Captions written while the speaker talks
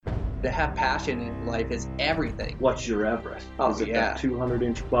To have passion in life is everything. What's your Everest? Oh, Is it yeah. that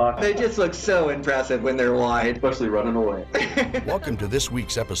 200-inch box? They just look so impressive when they're wide. Especially running away. Welcome to this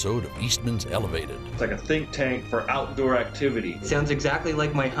week's episode of Eastman's Elevated. It's like a think tank for outdoor activity. Sounds exactly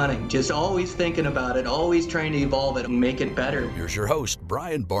like my hunting. Just always thinking about it, always trying to evolve it and make it better. Here's your host,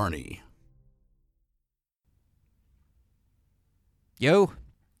 Brian Barney. Yo,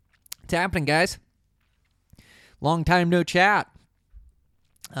 what's happening, guys? Long time no chat.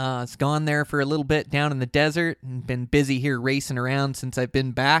 It's gone there for a little bit down in the desert and been busy here racing around since I've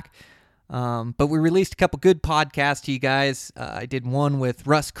been back. But we released a couple good podcasts to you guys. I did one with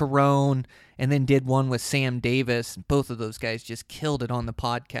Russ Carone and then did one with Sam Davis. Both of those guys just killed it on the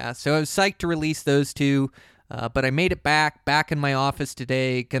podcast. So I was psyched to release those two. But I made it back in my office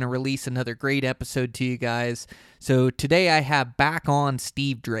today, going to release another great episode to you guys. So today I have back on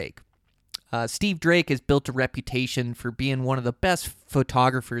Steve Drake. Steve Drake has built a reputation for being one of the best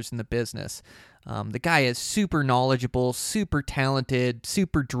photographers in the business. The guy is super knowledgeable, super talented,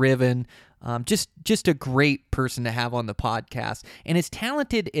 super driven, just a great person to have on the podcast. And as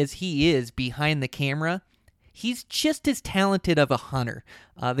talented as he is behind the camera, he's just as talented of a hunter.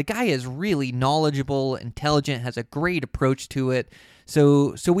 The guy is really knowledgeable, intelligent, has a great approach to it.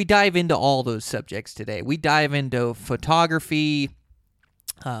 So we dive into all those subjects today. We dive into photography.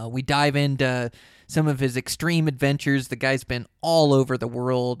 We dive into some of his extreme adventures. The guy's been all over the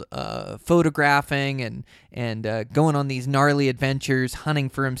world photographing and going on these gnarly adventures, hunting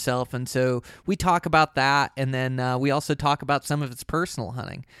for himself. And so we talk about that, and then we also talk about some of his personal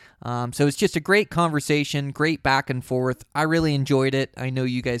hunting. So it's just a great conversation, great back and forth. I really enjoyed it. I know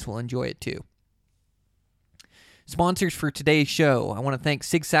you guys will enjoy it too. Sponsors for today's show. I want to thank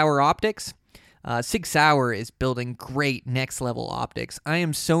Sig Sauer Optics. Sig Sauer is building great next-level optics. I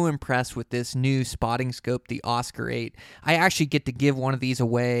am so impressed with this new spotting scope, the Oscar 8. I actually get to give one of these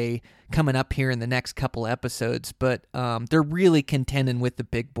away coming up here in the next couple episodes, but they're really contending with the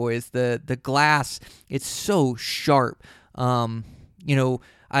big boys. The glass, it's so sharp. I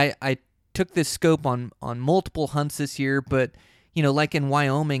took this scope on multiple hunts this year, but like in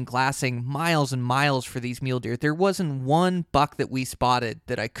Wyoming, glassing miles and miles for these mule deer, there wasn't one buck that we spotted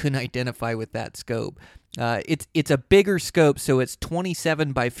that I couldn't identify with that scope. It's a bigger scope, so it's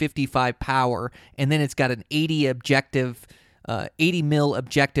 27 by 55 power, and then it's got an 80 mil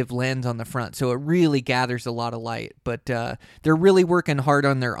objective lens on the front, so it really gathers a lot of light. But they're really working hard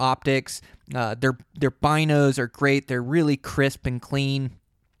on their optics. Their binos are great. They're really crisp and clean.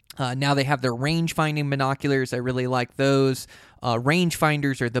 Now they have their range-finding binoculars. I really like those.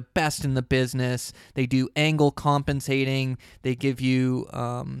 Rangefinders are the best in the business. They do angle compensating. They give you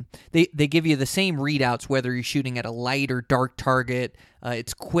they give you the same readouts whether you're shooting at a light or dark target.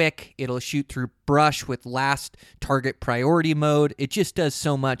 It's quick. It'll shoot through brush with last target priority mode. It just does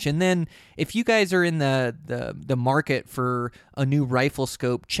so much. And then if you guys are in the market for a new rifle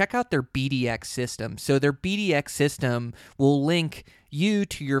scope, check out their BDX system. So their BDX system will link you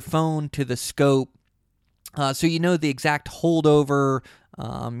to your phone to the scope, so you know the exact holdover,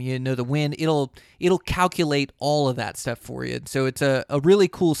 the wind. It'll calculate all of that stuff for you. So it's a really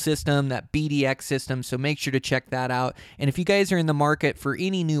cool system, that BDX system, so make sure to check that out. And if you guys are in the market for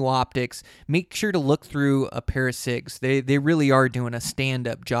any new optics, make sure to look through a pair of SIGs. They really are doing a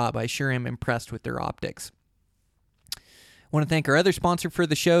stand-up job. I sure am impressed with their optics. I want to thank our other sponsor for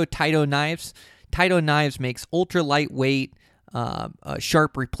the show, Taito Knives. Taito Knives makes ultra-lightweight,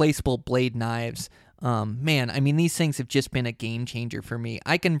 sharp replaceable blade knives. These things have just been a game changer for me.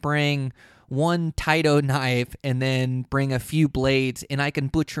 I can bring one Taito knife and then bring a few blades, and I can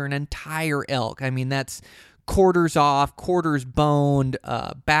butcher an entire elk. That's quarters off, quarters boned,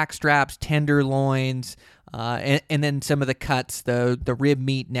 back straps, tenderloins, and then some of the cuts, the rib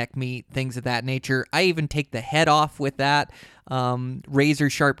meat, neck meat, things of that nature. I even take the head off with that razor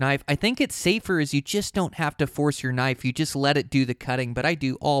sharp knife. I think it's safer as you just don't have to force your knife. You just let it do the cutting, but I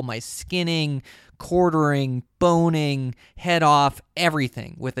do all my skinning, quartering, boning, head off,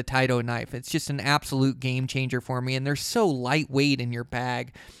 everything with a Taito knife. It's just an absolute game changer for me, and they're so lightweight in your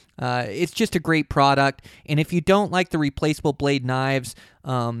bag. It's just a great product. And if you don't like the replaceable blade knives,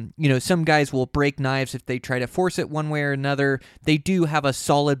 some guys will break knives if they try to force it one way or another. They do have a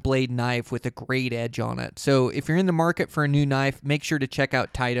solid blade knife with a great edge on it. So if you're in the market for a new knife, make sure to check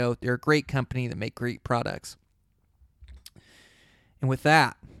out Taito. They're a great company that make great products. And with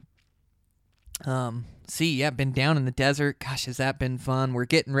that, been down in the desert. Gosh, has that been fun? We're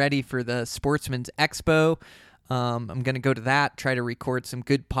getting ready for the Sportsman's Expo. I'm going to go to that, try to record some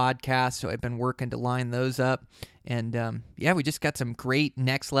good podcasts, so I've been working to line those up. And yeah, we just got some great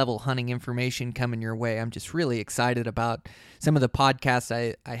next level hunting information coming your way. I'm just really excited about some of the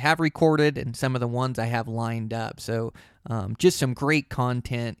podcasts I have recorded and some of the ones I have lined up. So just some great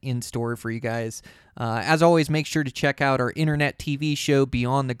content in store for you guys. As always, make sure to check out our internet TV show,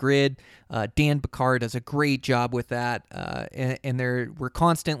 Beyond the Grid. Dan Picard does a great job with that, and we're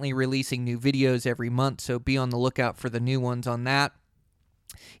constantly releasing new videos every month, so be on the lookout for the new ones on that.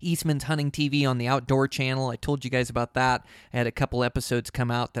 Eastman's Hunting TV on the Outdoor Channel. I told you guys about that. I had a couple episodes come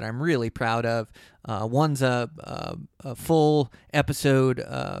out that I'm really proud of. One's a full episode.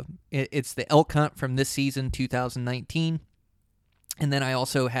 It's the elk hunt from this season, 2019. And then I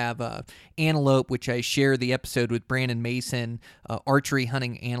also have Antelope, which I share the episode with Brandon Mason, archery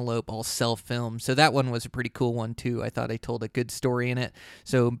hunting antelope, all self-filmed. So that one was a pretty cool one, too. I thought I told a good story in it.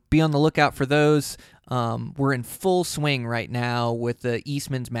 So be on the lookout for those. We're in full swing right now with the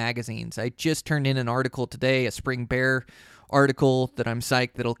Eastman's magazines. I just turned in an article today, a spring bear article that I'm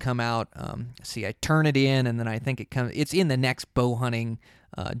psyched that'll come out. I turn it in, and then I think it's in the next bow hunting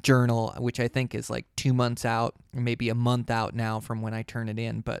journal, which I think is like 2 months out, or maybe a month out now from when I turn it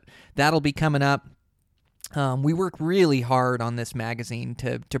in, but that'll be coming up. We work really hard on this magazine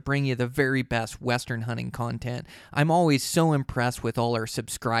to bring you the very best Western hunting content. I'm always so impressed with all our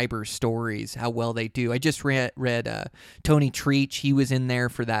subscribers' stories, how well they do. I just read Tony Treach. He was in there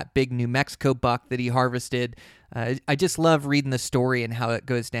for that big New Mexico buck that he harvested. I just love reading the story and how it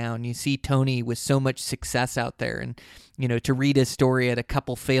goes down. You see Tony with so much success out there, and to read his story at a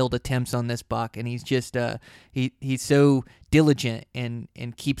couple failed attempts on this buck, and he's just he's so diligent and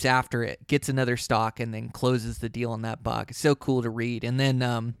keeps after it, gets another stock, and then closes the deal on that buck. It's so cool to read. And then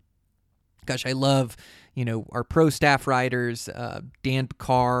I love our pro staff writers, Dan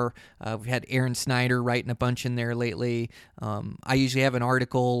Picard. We've had Aaron Snyder writing a bunch in there lately. I usually have an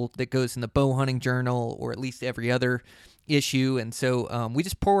article that goes in the Bow Hunting Journal, or at least every other issue, and so we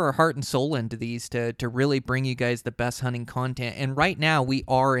just pour our heart and soul into these to really bring you guys the best hunting content. And right now we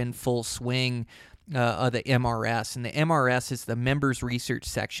are in full swing of the MRS, and the MRS is the members research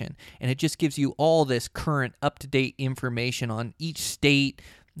section, and it just gives you all this current up-to-date information on each state,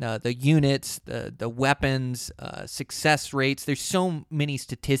 the units, the weapons, success rates. There's so many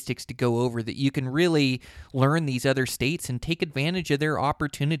statistics to go over that you can really learn these other states and take advantage of their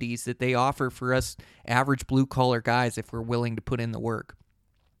opportunities that they offer for us average blue-collar guys if we're willing to put in the work.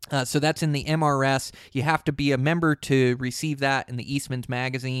 So that's in the MRS. You have to be a member to receive that in the Eastman's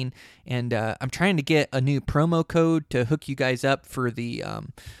magazine. And I'm trying to get a new promo code to hook you guys up for the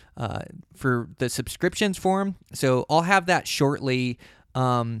subscriptions for them. So I'll have that shortly.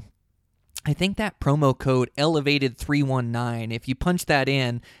 I think that promo code Elevated319, if you punch that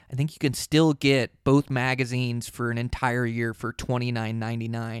in, I think you can still get both magazines for an entire year for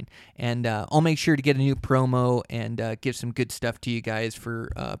 $29.99. And I'll make sure to get a new promo and give some good stuff to you guys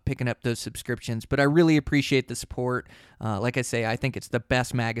for picking up those subscriptions. But I really appreciate the support. Like I say, I think it's the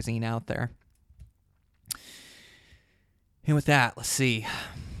best magazine out there. And with that, let's see.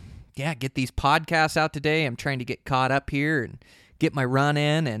 Yeah, get these podcasts out today. I'm trying to get caught up here and get my run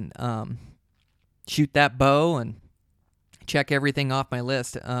in and shoot that bow and check everything off my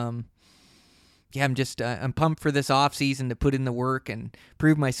list. I'm pumped for this off season to put in the work and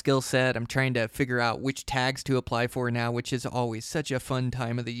prove my skill set. I'm trying to figure out which tags to apply for now, which is always such a fun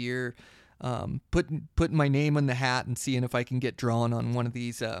time of the year. Putting my name on the hat and seeing if I can get drawn on one of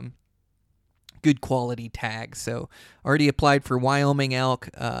these good quality tags. So already applied for Wyoming elk.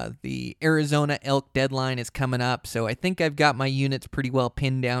 The Arizona elk deadline is coming up, so I think I've got my units pretty well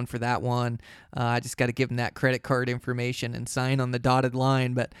pinned down for that one. I just got to give them that credit card information and sign on the dotted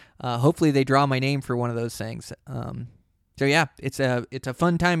line, but hopefully they draw my name for one of those things. So yeah, it's a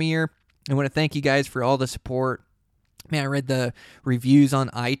fun time of year. I want to thank you guys for all the support. Man, I read the reviews on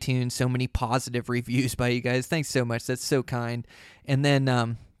iTunes, so many positive reviews by you guys. Thanks so much. That's so kind. And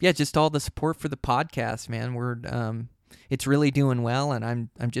then just all the support for the podcast, man. It's really doing well, and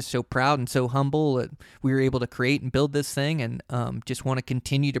I'm just so proud and so humble that we were able to create and build this thing, and just want to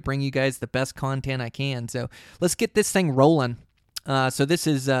continue to bring you guys the best content I can. So let's get this thing rolling. So this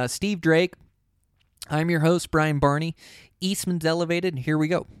is Steve Drake. I'm your host, Brian Barney. Eastman's Elevated, and here we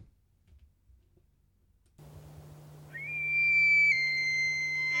go.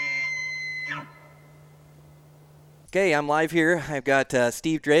 Okay, I'm live here. I've got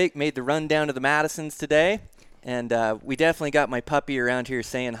Steve Drake, made the run down to the Madisons today, and we definitely got my puppy around here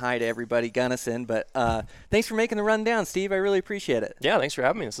saying hi to everybody, Gunnison, but thanks for making the run down, Steve. I really appreciate it. Yeah, thanks for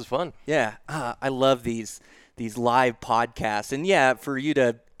having me. This is fun. Yeah, I love these live podcasts, and yeah, for you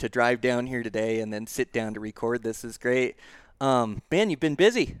to drive down here today and then sit down to record this is great. Man, you've been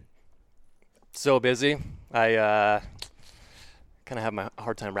busy. So busy. I kind of have a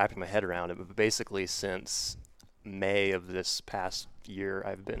hard time wrapping my head around it, but basically since May of this past year,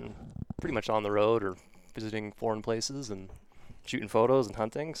 I've been pretty much on the road or visiting foreign places and shooting photos and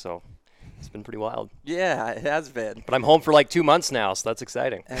hunting, so it's been pretty wild. Yeah, it has been. But I'm home for like 2 months now, so that's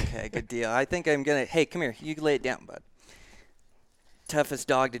exciting. Okay, good deal. I think I'm going to – hey, come here. You can lay it down, bud. Toughest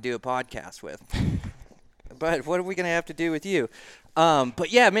dog to do a podcast with. But what are we going to have to do with you?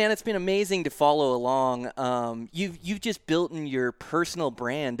 But yeah, man, it's been amazing to follow along. You've just built in your personal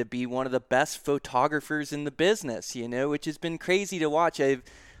brand to be one of the best photographers in the business, which has been crazy to watch.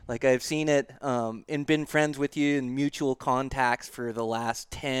 I've seen it and been friends with you in mutual contacts for the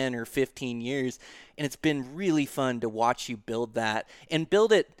last 10 or 15 years. And it's been really fun to watch you build that and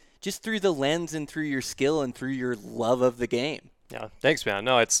build it just through the lens and through your skill and through your love of the game. Yeah, thanks, man.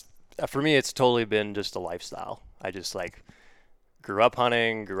 No, for me, it's totally been just a lifestyle. I just grew up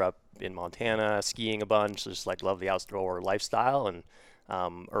hunting, grew up in Montana, skiing a bunch, just love the outdoor lifestyle, and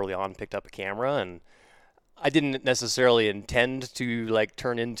early on picked up a camera. And I didn't necessarily intend to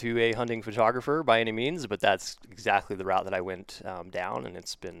turn into a hunting photographer by any means, but that's exactly the route that I went down, and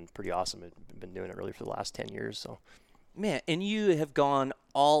it's been pretty awesome. I've been doing it really for the last 10 years. So, man, and you have gone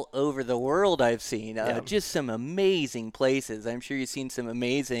all over the world. I've seen just some amazing places. I'm sure you've seen some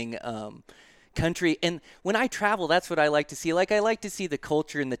amazing country. And when I travel, that's what I like to see. I like to see the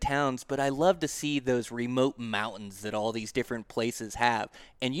culture in the towns, but I love to see those remote mountains that all these different places have.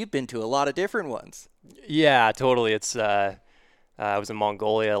 And you've been to a lot of different ones. Yeah, totally. It's I was in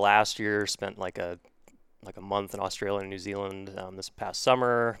Mongolia last year, spent like a month in Australia and New Zealand this past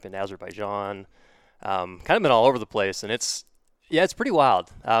summer, been to Azerbaijan, kind of been all over the place, and it's pretty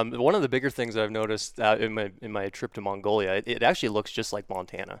wild. One of the bigger things that I've noticed in my trip to Mongolia, it actually looks just like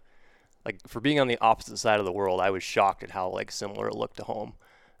Montana. For being on the opposite side of the world, I was shocked at how similar it looked to home.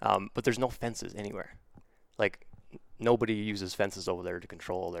 But there's no fences anywhere. Nobody uses fences over there to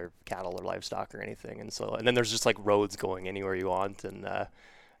control their cattle or livestock or anything. And then there's just roads going anywhere you want. And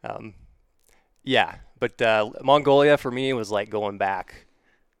But Mongolia for me was going back.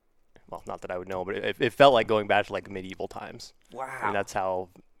 Well, not that I would know, but it felt like going back to medieval times. Wow. I mean, that's how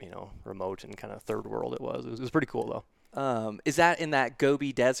remote and kind of third world it was. It was pretty cool though. Is that in that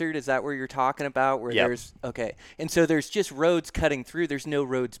Gobi Desert? Is that where you're talking about? Where Yep. Okay. And so there's just roads cutting through. There's no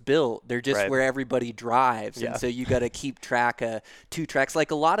roads built. They're just Right. where everybody drives. Yeah. And so you got to keep track of two tracks.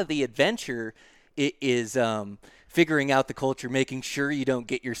 A lot of the adventure is figuring out the culture, making sure you don't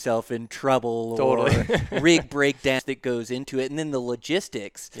get yourself in trouble Totally. or rig breakdown that goes into it. And then the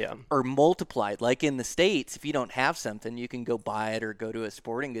logistics Yeah. are multiplied. Like in the States, if you don't have something, you can go buy it or go to a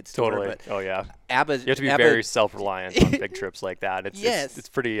sporting goods store. Totally. But Oh yeah. Abba, You have to be very self-reliant on big trips like that. It's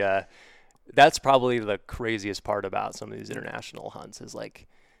pretty. That's probably the craziest part about some of these international hunts is like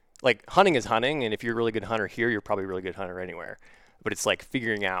hunting is hunting, and if you're a really good hunter here, you're probably a really good hunter anywhere. But it's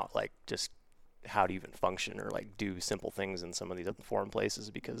figuring out just how to even function or do simple things in some of these other foreign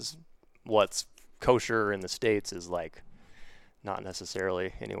places, because what's kosher in the States is not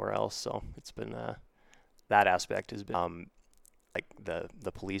necessarily anywhere else. So it's been that aspect has been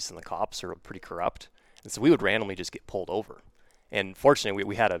the police and the cops are pretty corrupt, and so we would randomly just get pulled over. And fortunately,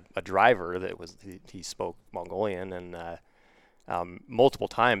 we had a driver that he spoke Mongolian, and multiple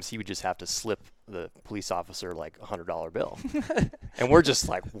times he would just have to slip the police officer $100 bill. And we're just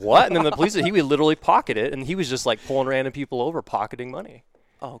what? And then the police, he would literally pocket it, and he was just pulling random people over, pocketing money.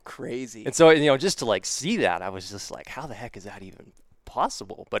 Oh, crazy. And so, just to see that, I was just how the heck is that even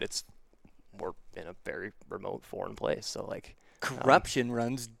possible? But we're in a very remote foreign place. So corruption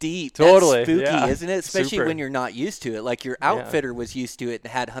runs deep. Totally. That's spooky, Yeah. isn't it? Especially Super. when you're not used to it. Your outfitter was used to it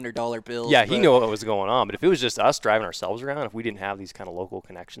and had $100 bills. Yeah, he knew what was going on. But if it was just us driving ourselves around, if we didn't have these kind of local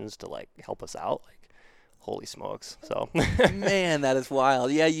connections to help us out, holy smokes. So Man, that is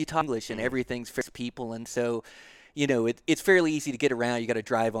wild. Yeah, you talk English and everything's for people, and so it's fairly easy to get around. You got to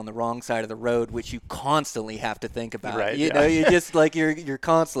drive on the wrong side of the road, which you constantly have to think about. Right, You yeah. know, you just you're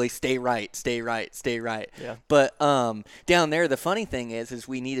constantly stay right. Yeah. But down there, the funny thing is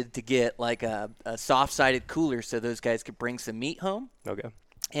we needed to get a soft-sided cooler so those guys could bring some meat home. Okay.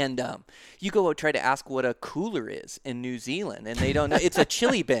 And you go try to ask what a cooler is in New Zealand, and they don't know. It's a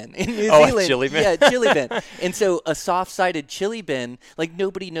chili bin in New Oh, a Zealand. chili bin? Yeah, chili bin. And so a soft-sided chili bin,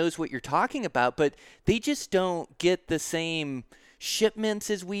 nobody knows what you're talking about, but they just don't get the same shipments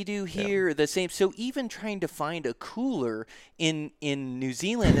as we do here, the same. So even trying to find a cooler in New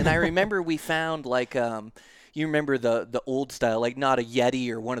Zealand, and I remember we found you remember the old style, like not a Yeti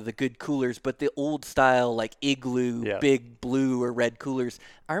or one of the good coolers, but the old style like Igloo, big blue or red coolers.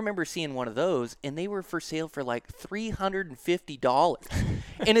 I remember seeing one of those, and they were for sale for like $350.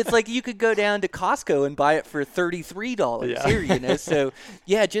 And it's like you could go down to Costco and buy it for $33 here, you know. So,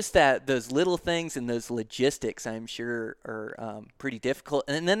 yeah, just those little things and those logistics, I'm sure, are pretty difficult.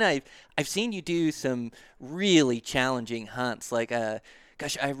 And then I've seen you do some really challenging hunts. Like,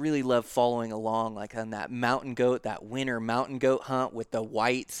 gosh, I really love following along, like on that mountain goat, that winter mountain goat hunt with the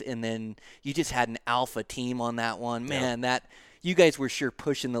whites, and then you just had an alpha team on that one. Man, you guys were sure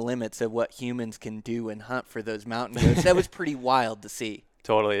pushing the limits of what humans can do and hunt for those mountain goats. That was pretty wild to see.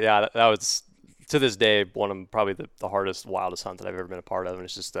 Totally, yeah. That was, to this day, one of probably the hardest, wildest hunt that I've ever been a part of. And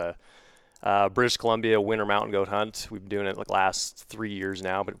it's just a British Columbia winter mountain goat hunt. We've been doing it like last 3 years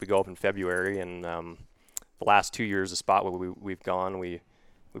now, but we go up in February. And the last 2 years, the spot where we've gone, we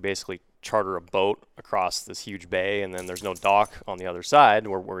basically charter a boat across this huge bay, and then there's no dock on the other side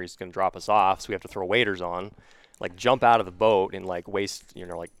where he's going to drop us off. So we have to throw waders on, like jump out of the boat in like waist,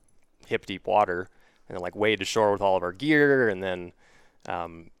 like hip deep water, and then like wade to shore with all of our gear. And then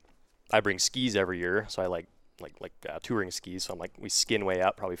I bring skis every year, so I like touring skis. So we skin way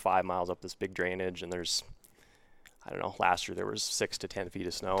up, probably 5 miles up this big drainage, and there's, I don't know, last year there was 6 to 10 feet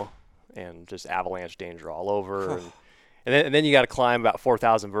of snow and just avalanche danger all over. And then you got to climb about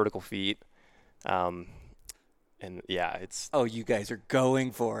 4,000 vertical feet. And yeah, it's. Oh, you guys are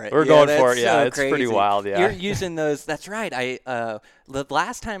going for it. We're going for it. So Yeah, it's crazy. pretty wild. Yeah. You're using those. That's right. The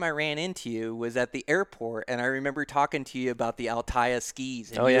last time I ran into you was at the airport, and I remember talking to you about the Altaia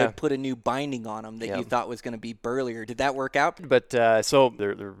skis, and you had put a new binding on them that you thought was going to be burlier. Did that work out? But so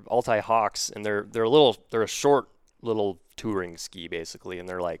they're Altaia Hawks, and they're a short little touring ski basically, and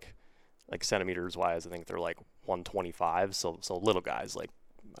they're like centimeters wise. I think they're like 125. So little guys, like,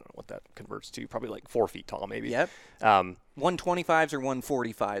 I don't know what that converts to, probably like 4 feet tall maybe. Yep. 125s or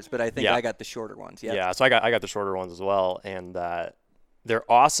 145s, but I think I got the shorter ones. Yep. Yeah, so I got the shorter ones as well, and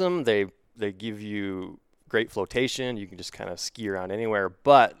they're awesome. They give you great flotation. You can just kind of ski around anywhere,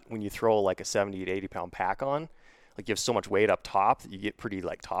 but when you throw like a 70 to 80 pound pack on, like, you have so much weight up top that you get pretty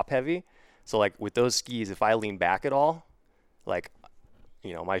like top heavy. So like with those skis, if I lean back at all, like,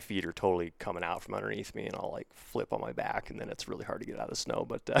 my feet are totally coming out from underneath me, and I'll like flip on my back, and then it's really hard to get out of the snow.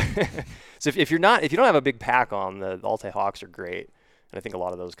 But so if you don't have a big pack on, the Altaia Hawks are great, and I think a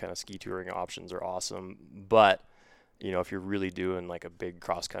lot of those kind of ski touring options are awesome. But if you're really doing like a big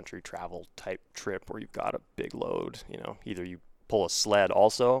cross country travel type trip where you've got a big load, either you pull a sled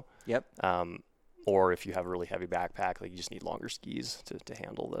also, or if you have a really heavy backpack, like, you just need longer skis to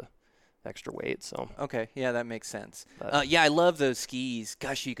handle the extra weight. So okay, yeah, that makes sense. I love those skis.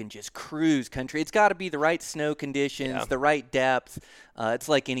 Gosh, you can just cruise country. It's got to be the right snow conditions, the right depth. It's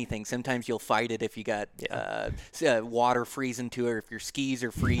like anything. Sometimes you'll fight it if you got water freezing to it, or if your skis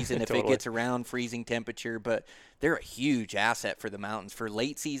are freezing, if totally. it gets around freezing temperature. But they're a huge asset for the mountains, for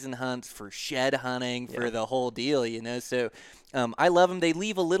late season hunts, for shed hunting, for the whole deal, So I love them. They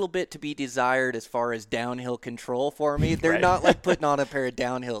leave a little bit to be desired as far as downhill control for me. They're not like putting on a pair of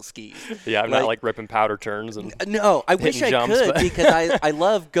downhill skis. Yeah, I'm not like ripping powder turns and no, I wish I jumps, could because I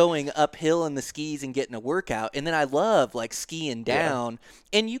love going uphill in the skis and getting a workout, and then I love like skiing down.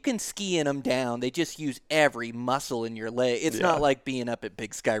 And you can ski in them down. They just use every muscle in your leg. It's not like being up at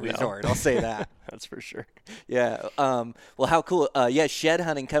Big Sky Resort. I'll say that. That's for sure. Yeah. Well, how cool. Shed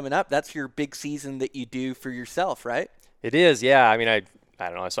hunting coming up. That's your big season that you do for yourself, right? It is, yeah. I mean, I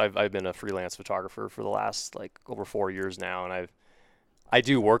don't know. So I've been a freelance photographer for the last like over 4 years now, and I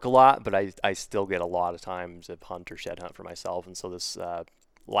do work a lot, but I still get a lot of time to hunt or shed hunt for myself. And so this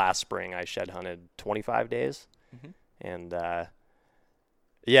last spring, I shed hunted 25 days, and I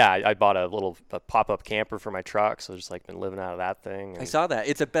bought a pop-up camper for my truck, so just like been living out of that thing. I saw that.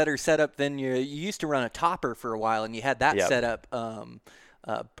 It's a better setup than you used to run a topper for a while, and you had that set up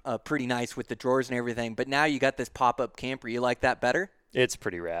pretty nice with the drawers and everything. But now you got this pop-up camper. You like that better? It's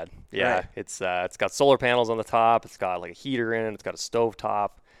pretty rad. Yeah, right. It's got solar panels on the top. It's got like a heater in it. It's got a stove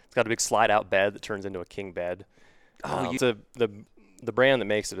top. It's got a big slide-out bed that turns into a king bed. The brand that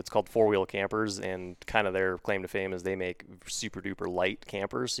makes it, it's called 4-Wheel Campers, and kind of their claim to fame is they make super duper light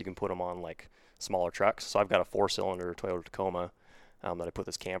campers, so you can put them on like smaller trucks. So I've got a 4-cylinder Toyota Tacoma that I put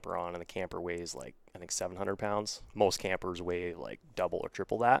this camper on, and the camper weighs like, I think, 700 pounds. Most campers weigh like double or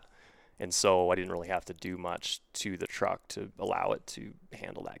triple that. And so I didn't really have to do much to the truck to allow it to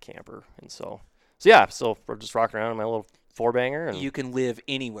handle that camper. And so we're just rocking around in my little 4-banger. And you can live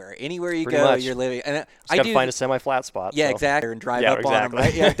anywhere you pretty go, much. you're living. And I got to find a semi-flat spot. Yeah, so. exactly. And drive up on them,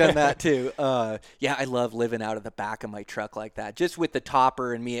 right? Yeah, I've done that too. Yeah, I love living out of the back of my truck like that. Just with the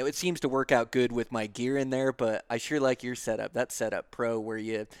topper and me, it seems to work out good with my gear in there. But I sure like your setup. That setup pro where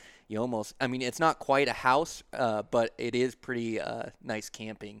you almost, I mean, it's not quite a house, but it is pretty nice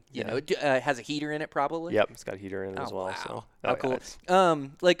camping. You know, it has a heater in it probably. Yep, it's got a heater in it as well. Wow. So how cool.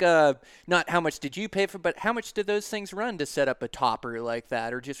 Not how much did you pay for, but how much did those things run to set up a topper like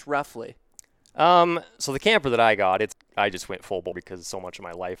that, or just roughly? So the camper that I got, I just went full bore because so much of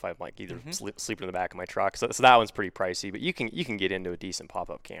my life I'm like either sleeping in the back of my truck. So that one's pretty pricey, but you can get into a decent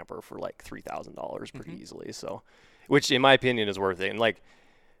pop-up camper for like $3,000 pretty easily. So, which in my opinion is worth it. And like,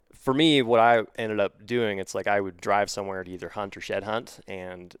 for me, what I ended up doing, it's like I would drive somewhere to either hunt or shed hunt,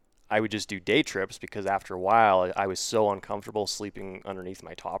 and I would just do day trips because after a while I was so uncomfortable sleeping underneath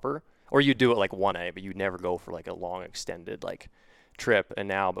my topper. Or you do it like 1A, but you'd never go for like a long extended like trip. And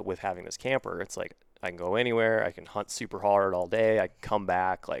now, but with having this camper, it's like I can go anywhere. I can hunt super hard all day. I can come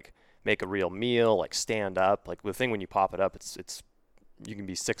back, like make a real meal, like stand up. Like the thing when you pop it up, it's you can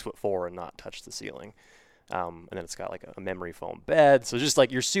be 6'4" and not touch the ceiling. And then it's got like a memory foam bed. So just like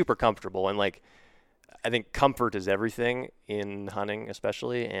you're super comfortable. And like, I think comfort is everything in hunting,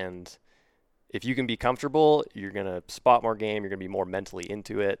 especially. And if you can be comfortable, you're going to spot more game. You're going to be more mentally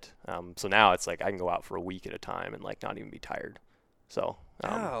into it. So now it's like I can go out for a week at a time and like not even be tired. So,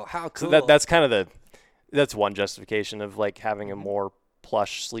 how cool. So that's kind of that's one justification of like having a more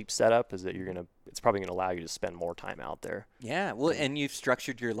plush sleep setup is that it's probably going to allow you to spend more time out there. Yeah, well, and you've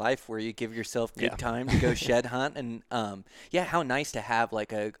structured your life where you give yourself good time to go shed hunt, and how nice to have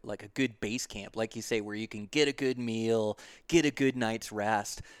like a good base camp, like you say, where you can get a good meal, get a good night's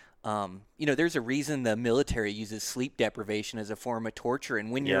rest. There's a reason the military uses sleep deprivation as a form of torture. And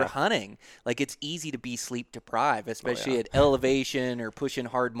when you're hunting, like it's easy to be sleep deprived, especially at elevation or pushing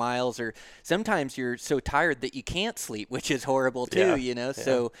hard miles, or sometimes you're so tired that you can't sleep, which is horrible too,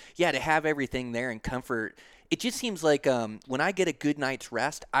 So to have everything there and comfort. It just seems like when I get a good night's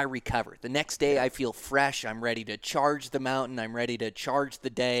rest, I recover. The next day I feel fresh. I'm ready to charge the mountain. I'm ready to charge the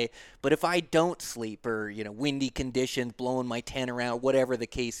day. But if I don't sleep or, windy conditions, blowing my tent around, whatever the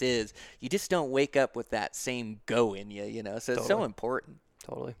case is, you just don't wake up with that same go in you, So it's so important.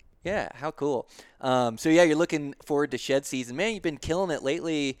 Totally. Yeah, how cool. You're looking forward to shed season. Man, you've been killing it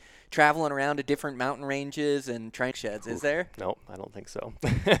lately, traveling around to different mountain ranges and trying sheds. Is there? No, I don't think so.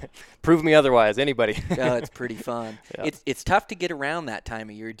 Prove me otherwise, anybody. Oh, it's pretty fun. Yeah. It's tough to get around that time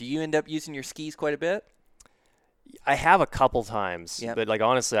of year. Do you end up using your skis quite a bit? I have a couple times, but like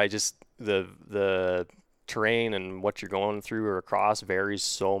honestly, I just the terrain and what you're going through or across varies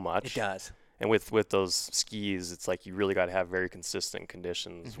so much. It does. And with those skis, it's like you really got to have very consistent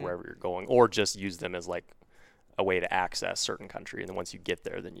conditions wherever you're going, or just use them as like a way to access certain country. And then once you get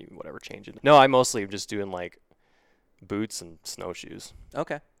there, then you whatever change it. No, I mostly am just doing like boots and snowshoes.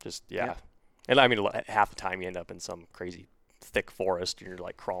 Okay. Just And I mean, half the time you end up in some crazy thick forest and you're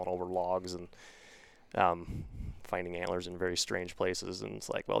like crawling over logs and finding antlers in very strange places. And it's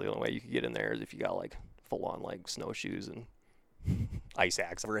like, well, the only way you could get in there is if you got like full on like snowshoes and ice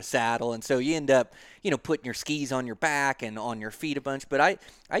axe for a saddle. And so you end up putting your skis on your back and on your feet a bunch. But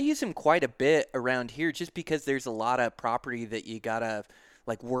I use them quite a bit around here just because there's a lot of property that you gotta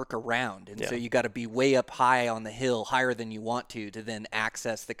like work around, and so you got to be way up high on the hill, higher than you want to then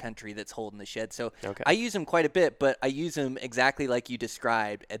access the country that's holding the shed. So I use them quite a bit, but I use them exactly like you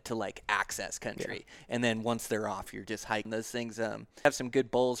described to like access country. And then once they're off, you're just hiking those things. Have some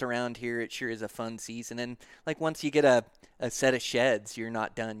good bowls around here. It sure is a fun season. And like once you get a set of sheds, you're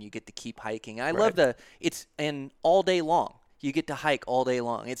not done. You get to keep hiking. I love it's all day long. You get to hike all day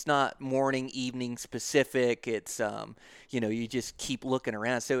long. It's not morning, evening specific. It's, you just keep looking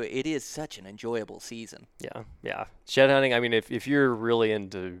around. So it is such an enjoyable season. Yeah. Shed hunting, I mean, if you're really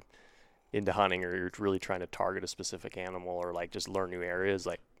into hunting or you're really trying to target a specific animal or like just learn new areas,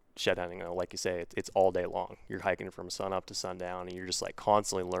 like shed hunting, like you say, it's all day long. You're hiking from sun up to sundown and you're just like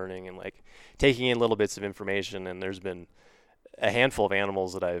constantly learning and like taking in little bits of information. And there's been a handful of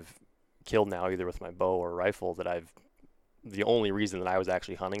animals that I've killed now, either with my bow or rifle, the only reason that I was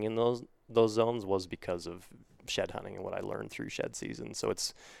actually hunting in those zones was because of shed hunting and what I learned through shed season. So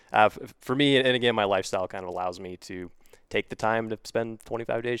it's for me, and again, my lifestyle kind of allows me to take the time to spend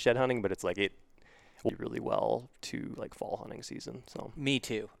 25 days shed hunting, but it's like it will be really well to like fall hunting season. So me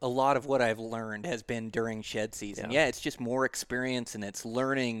too. A lot of what I've learned has been during shed season. Yeah, it's just more experience and it's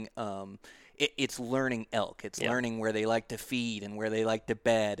learning. it's learning elk. It's learning where they like to feed and where they like to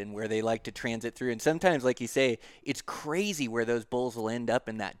bed and where they like to transit through. And sometimes, like you say, it's crazy where those bulls will end up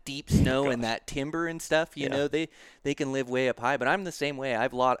in that deep snow and that timber and stuff. You know, they can live way up high. But I'm the same way.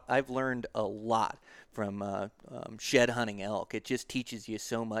 I've learned a lot from shed hunting elk. It just teaches you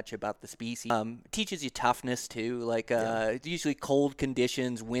so much about the species. Teaches you toughness too, like usually cold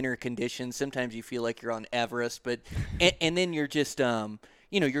conditions, winter conditions. Sometimes you feel like you're on Everest, but and then you're just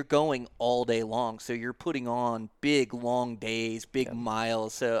you're going all day long, so you're putting on big long days, big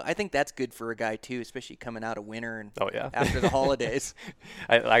miles. So I think that's good for a guy too, especially coming out of winter and after the holidays.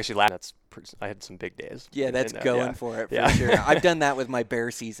 I had some big days. Yeah, that's going for it for sure. I've done that with my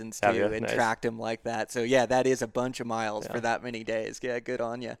bear seasons too, and tracked them like that. So yeah, that is a bunch of miles for that many days. Yeah, good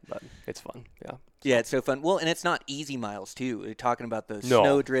on you. But it's fun. Yeah. Yeah, it's so fun. Well, and it's not easy miles too. We're talking about the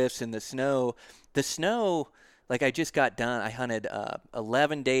snow drifts and the snow. The snow. Like I just got done. I hunted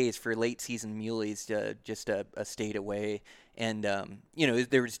 11 days for late season muleys, just a state away, and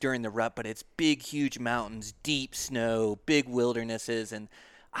there was during the rut, but it's big, huge mountains, deep snow, big wildernesses, and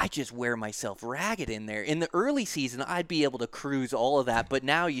I just wear myself ragged in there. In the early season, I'd be able to cruise all of that, but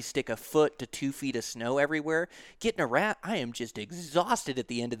now you stick a foot to 2 feet of snow everywhere. Getting a rat, I am just exhausted at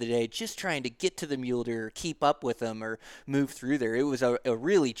the end of the day, just trying to get to the mule deer, or keep up with them, or move through there. It was a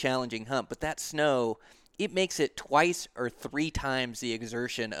really challenging hunt, but that snow, it makes it 2 or 3 times the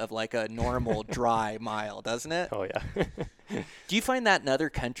exertion of like a normal dry mile, doesn't it? Oh, yeah. Do you find that in other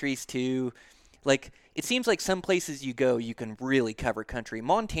countries too? Like, it seems like some places you go, you can really cover country.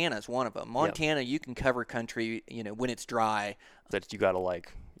 Montana's one of them. Montana, you can cover country, when it's dry. That you got to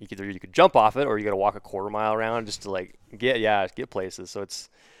you could jump off it, or you got to walk a quarter mile around just to get places. So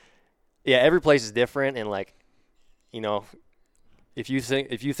it's, every place is different. And if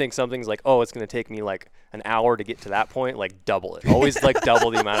you think something's like, oh, it's going to take me like an hour to get to that point, like double it. Always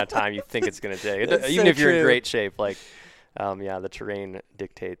double the amount of time you think it's going to take. Even if you're in great shape, the terrain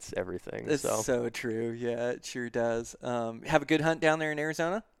dictates everything. That's so true. Yeah, it sure does. Have a good hunt down there in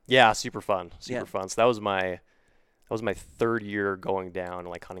Arizona? Yeah, super fun. Super fun. So that was my 3rd year going down,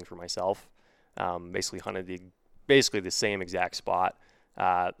 hunting for myself. Basically hunted the same exact spot.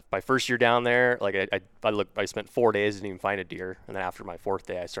 My first year down there, I spent 4 days, didn't even find a deer, and then after my 4th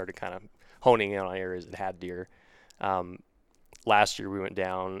day, I started kind of honing in on areas that had deer. Last year we went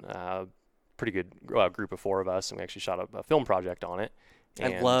down, pretty good group of 4 of us, and we actually shot a film project on it.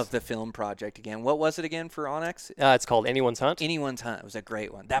 I love the film project again. What was it again for Onyx? It's called Anyone's Hunt. Anyone's Hunt. It was a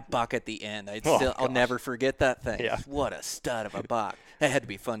great one. That buck at the end, I'll never forget that thing. Yeah. What a stud of a buck. That had to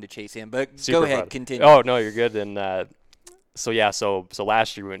be fun to chase him. But Super go ahead, fun. continue. Oh no, you're good. And so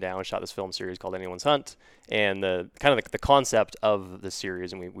last year we went down and shot this film series called Anyone's Hunt, and the concept of the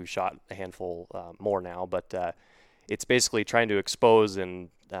series, and we've shot a handful more now, but it's basically trying to expose and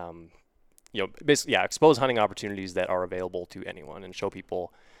expose hunting opportunities that are available to anyone, and show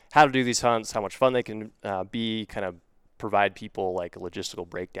people how to do these hunts, how much fun they can be, kind of provide people a logistical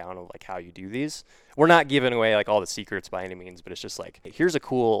breakdown of how you do these. We're not giving away all the secrets by any means, but it's just here's a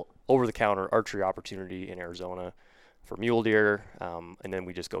cool over-the-counter archery opportunity in Arizona for mule deer, and then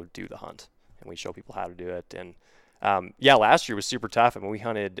we just go do the hunt, and we show people how to do it. And last year was super tough. I mean, we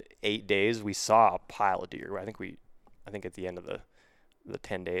hunted 8 days. We saw a pile of deer. I think at the end of the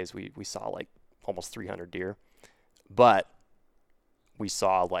 10 days, we saw almost 300 deer, but we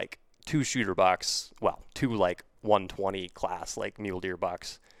saw 2 shooter bucks, 2 120 class mule deer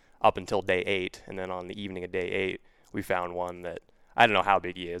bucks up until day 8, and then on the evening of day 8, we found one that I don't know how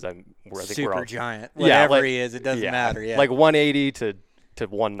big he is. I think super we're all, giant. Whatever he is, it doesn't matter. Yeah, 180 to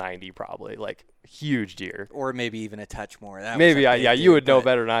 190 probably, huge deer. Or maybe even a touch more. That maybe you would know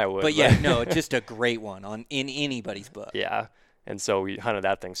better than I would. But no, just a great one in anybody's book. Yeah, and so we hunted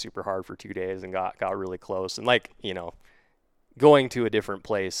that thing super hard for 2 days and got really close. And going to a different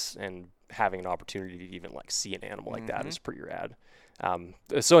place and having an opportunity to even see an animal like that is pretty rad.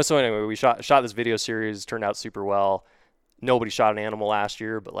 So anyway, we shot this video series. Turned out super well. Nobody shot an animal last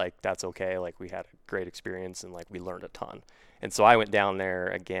year, but that's okay. We had a great experience, and we learned a ton. And so I went down there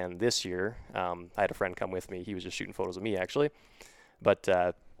again this year. I had a friend come with me. He was just shooting photos of me, actually. But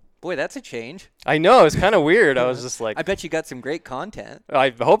boy, that's a change. I know, it's kind of weird. I was just I bet you got some great content.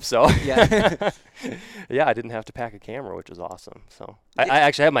 I hope so. Yeah. Yeah, I didn't have to pack a camera, which was awesome. So I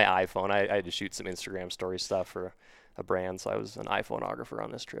actually had my iPhone. I had to shoot some Instagram story stuff for a brand, so I was an iPhoneographer on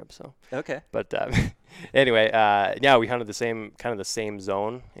this trip. So okay. But anyway, we hunted the same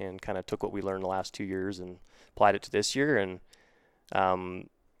zone, and kind of took what we learned the last 2 years and applied it to this year, and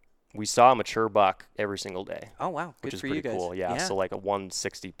we saw a mature buck every single day. Oh wow, which good is for pretty you guys. cool. Yeah, so a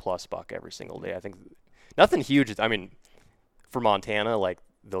 160 plus buck every single day. I think nothing huge. I mean, for Montana,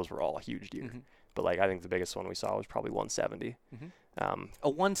 those were all huge deer. But like I think the biggest one we saw was probably 170. A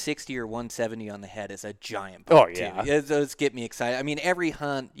 160 or 170 on the head is a giant buck. Oh yeah, too. Those get me excited. I mean, every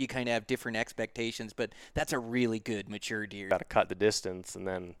hunt you kind of have different expectations, but that's a really good mature deer. Got to cut the distance, and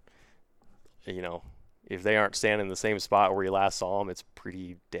then if they aren't standing in the same spot where you last saw them, it's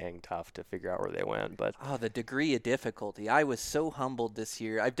pretty dang tough to figure out where they went. But the degree of difficulty. I was so humbled this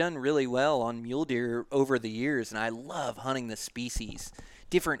year. I've done really well on mule deer over the years, and I love hunting the species.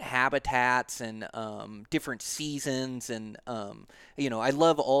 Different habitats and different seasons, and I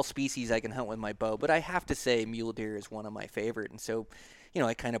love all species I can hunt with my bow. But I have to say, mule deer is one of my favorite, and so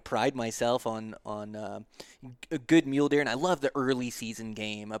I kind of pride myself on a good mule deer, and I love the early season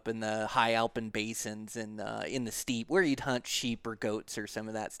game up in the high alpine basins and in the steppe where you'd hunt sheep or goats or some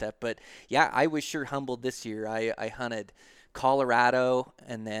of that stuff. But yeah, I was sure humbled this year. I hunted Colorado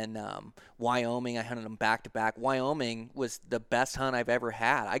and then Wyoming. I hunted them back to back. Wyoming was the best hunt I've ever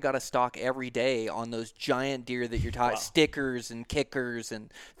had. I got a stalk every day on those giant deer that you're talking, stickers and kickers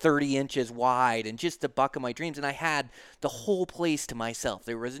and 30 inches wide, and just the buck of my dreams. And I had the whole place to myself.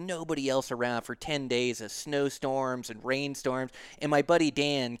 There was nobody else around for 10 days of snowstorms and rainstorms. And my buddy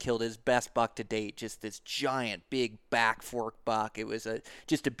Dan killed his best buck to date, just this giant big back fork buck. It was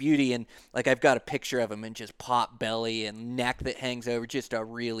just a beauty. And like I've got a picture of him in just pot belly and neck that hangs over, just a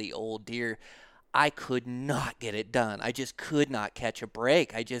really old deer. I could not get it done. I just could not catch a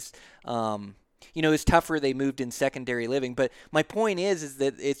break. I just, it was tougher. They moved in secondary living. But my point is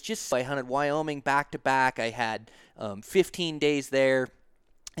that it's just, I hunted Wyoming back to back. I had 15 days there.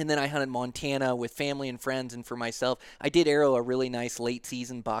 And then I hunted Montana with family and friends and for myself. I did arrow a really nice late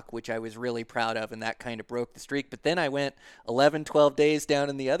season buck, which I was really proud of, and that kind of broke the streak. But then I went 11, 12 days down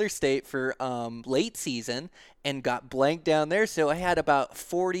in the other state for late season and got blanked down there. So I had about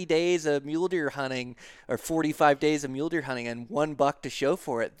 40 days of mule deer hunting, or 45 days of mule deer hunting, and one buck to show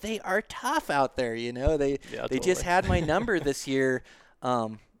for it. They are tough out there, They just had my number this year.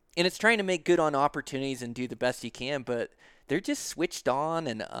 And it's trying to make good on opportunities and do the best you can, but they're just switched on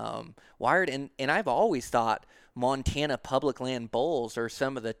and wired. And I've always thought Montana public land bulls are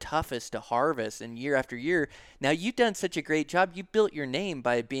some of the toughest to harvest, and year after year. Now, you've done such a great job. You built your name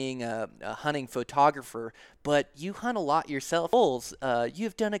by being a hunting photographer, but you hunt a lot yourself. Bulls,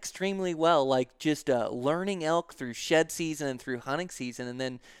 you've done extremely well, like just learning elk through shed season and through hunting season. And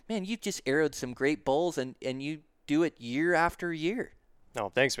then, man, you've just arrowed some great bulls, and you do it year after year. No,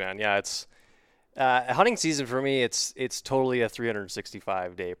 thanks, man. Yeah, it's hunting season for me. It's totally a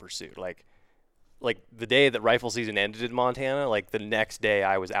 365-day pursuit. Like the day that rifle season ended in Montana, like the next day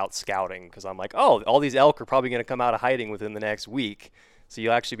I was out scouting because I'm like, oh, all these elk are probably going to come out of hiding within the next week. So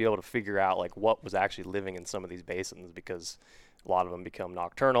you'll actually be able to figure out like what was actually living in some of these basins, because a lot of them become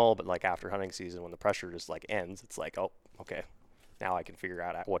nocturnal. But like after hunting season, when the pressure just like ends, it's like, oh, okay, now I can figure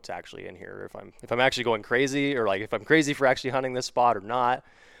out what's actually in here. If I'm actually going crazy, or like if I'm crazy for actually hunting this spot or not.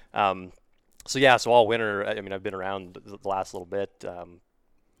 So all winter, I mean, I've been around the last little bit,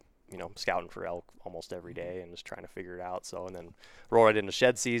 scouting for elk almost every day and just trying to figure it out. So, and then roll right into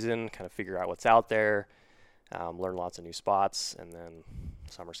shed season, kind of figure out what's out there, learn lots of new spots, and then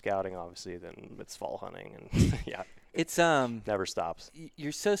summer scouting, obviously, then it's fall hunting, and yeah. It's never stops.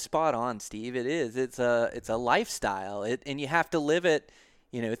 You're so spot on, Steve. It is. It's a lifestyle. And you have to live it,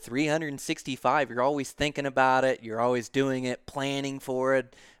 365. You're always thinking about it. You're always doing it, planning for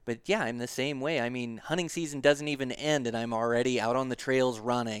it. But yeah, I'm the same way. I mean, hunting season doesn't even end, and I'm already out on the trails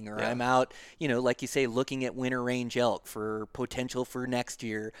running, or I'm out, like you say, looking at winter range elk for potential for next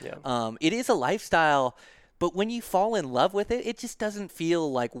year. Yeah. It is a lifestyle. But when you fall in love with it, it just doesn't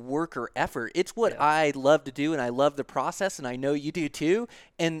feel like work or effort. It's what I love to do, and I love the process, and I know you do too.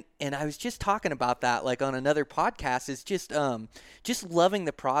 And I was just talking about that, like on another podcast, is just loving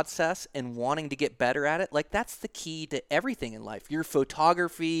the process and wanting to get better at it. Like that's the key to everything in life. Your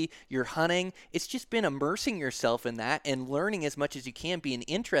photography, your hunting, it's just been immersing yourself in that and learning as much as you can, being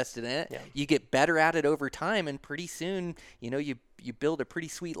interested in it. Yeah. You get better at it over time, and pretty soon, you build a pretty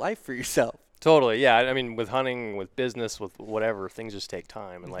sweet life for yourself. Totally, yeah. I mean, with hunting, with business, with whatever, things just take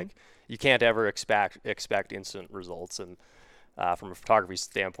time, and like you can't ever expect instant results. And from a photography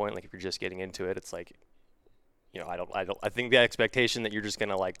standpoint, like if you're just getting into it, it's like, I think the expectation that you're just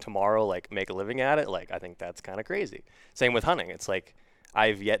gonna like tomorrow like make a living at it, like I think that's kind of crazy. Same with hunting. It's like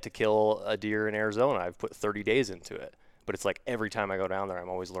I've yet to kill a deer in Arizona. I've put 30 days into it. But it's like every time I go down there, I'm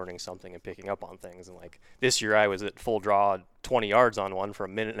always learning something and picking up on things. And like this year, I was at full draw 20 yards on one for a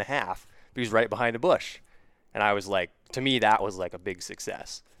minute and a half. He was right behind a bush. And I was like, to me, that was like a big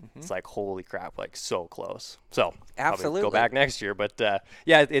success. It's like, holy crap, like so close. So absolutely go back next year. But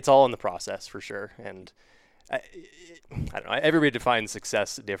yeah, it's all in the process for sure. And I don't know. Everybody defines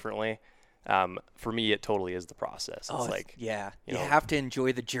success differently. For me, it totally is the process. It's like, you know, have to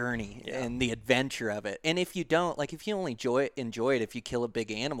enjoy the journey and the adventure of it. And if you don't, like, if you only enjoy it if you kill a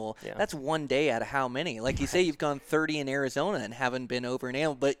big animal, that's one day out of how many? Like you say, you've gone 30 in Arizona and haven't been over an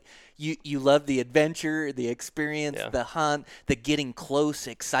animal, but you love the adventure, the experience, the hunt, the getting close,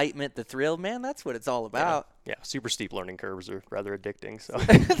 excitement, the thrill. Man, that's what it's all about. Yeah, super steep learning curves are rather addicting. So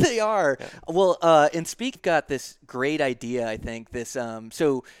they are. Yeah. Well, and Speak got this great idea, I think. This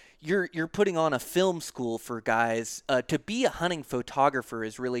so you're putting on a film school for guys. To be a hunting photographer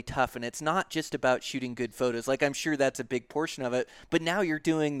is really tough, and it's not just about shooting good photos. Like, I'm sure that's a big portion of it, but now you're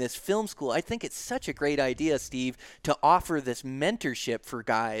doing this film school. I think it's such a great idea, Steve, to offer this mentorship for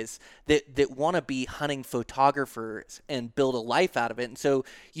guys that want to be hunting photographers and build a life out of it. And so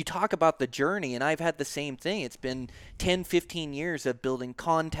you talk about the journey, and I've had the same thing. It's been 10, 15 years of building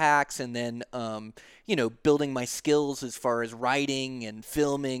contacts and then, building my skills as far as writing and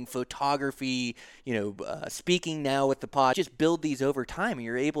filming, photography, speaking now with the pod. Just build these over time, and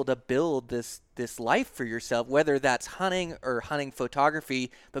you're able to build this life for yourself, whether that's hunting or hunting photography.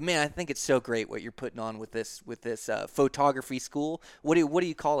 But man, I think it's so great what you're putting on with this photography school. What do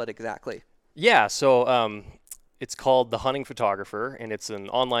you call it exactly? Yeah, so it's called The Hunting Photographer, and it's an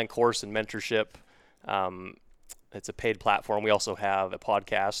online course and mentorship. It's a paid platform. We also have a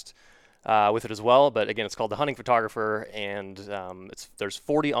podcast with it as well, but again, it's called The Hunting Photographer, and there's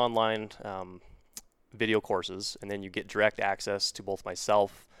 40 online video courses, and then you get direct access to both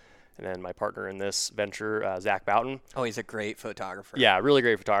myself and then my partner in this venture, Zach Boughton. Oh, he's a great photographer. Yeah, really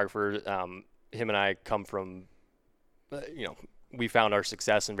great photographer. Him and I come from, we found our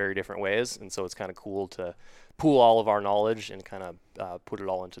success in very different ways, and so it's kind of cool to pool all of our knowledge and kind of put it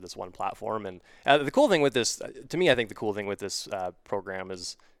all into this one platform. And the cool thing with this, to me, I think the cool thing with this program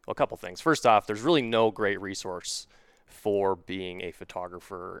is a couple things. First off, there's really no great resource for being a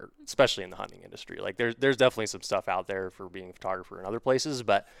photographer, especially in the hunting industry. Like there's definitely some stuff out there for being a photographer in other places,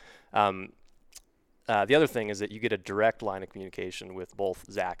 but the other thing is that you get a direct line of communication with both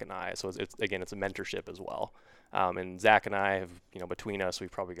Zach and I. So it's a mentorship as well. And Zach and I have, between us,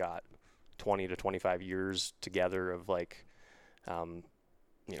 we've probably got 20 to 25 years together of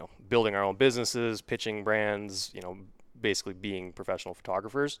building our own businesses, pitching brands, basically being professional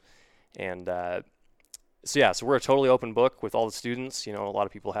photographers. And so we're a totally open book with all the students. A lot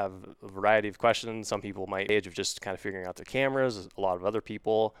of people have a variety of questions. Some people might age of just kind of figuring out their cameras. A lot of other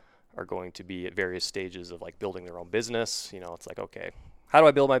people are going to be at various stages of building their own business. It's like, okay, how do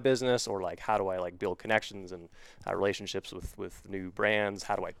I build my business? Or how do I build connections and relationships with new brands?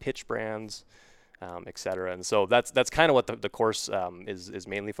 How do I pitch brands, et cetera? And so that's kind of what the course is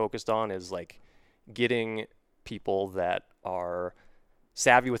mainly focused on, is getting people that are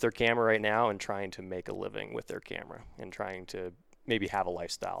savvy with their camera right now and trying to make a living with their camera and trying to maybe have a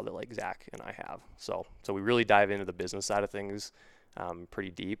lifestyle that Zach and I have. So we really dive into the business side of things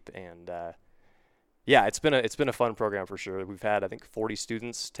pretty deep. And it's been a fun program for sure. We've had, I think, 40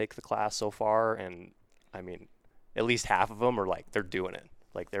 students take the class so far. And I mean, at least half of them are they're doing it.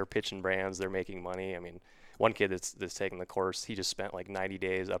 They're pitching brands, they're making money. I mean, one kid that's taking the course, he just spent 90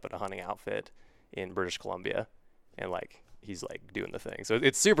 days up at a hunting outfit in British Columbia, and he's doing the thing. So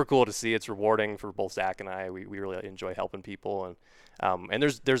it's super cool to see. It's rewarding for both Zach and I. We really enjoy helping people, and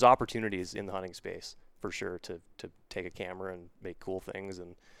there's opportunities in the hunting space for sure to take a camera and make cool things,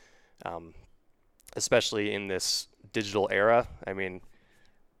 and especially in this digital era. I mean,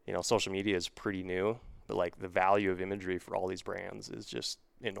 social media is pretty new, but the value of imagery for all these brands is just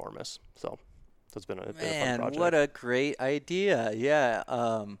enormous. So it's been a fun project. What a great idea. Yeah.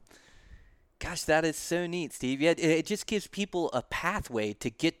 Gosh, that is so neat, Steve. Yeah, it just gives people a pathway to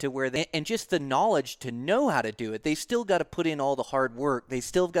get to where and just the knowledge to know how to do it. They still got to put in all the hard work. They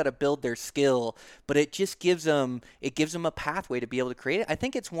still got to build their skill, but it just gives them a pathway to be able to create it. I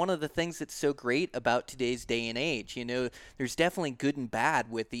think it's one of the things that's so great about today's day and age. There's definitely good and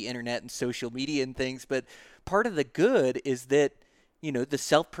bad with the internet and social media and things, but part of the good is that the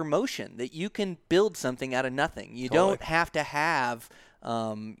self-promotion, that you can build something out of nothing. You don't have to have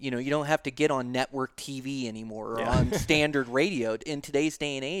you don't have to get on network TV anymore or on standard radio. In today's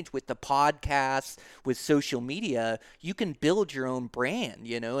day and age, with the podcasts, with social media, you can build your own brand,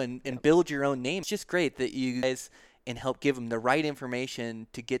 and build your own name. It's just great that you guys and help give them the right information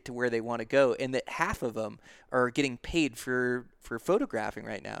to get to where they want to go, and that half of them are getting paid for photographing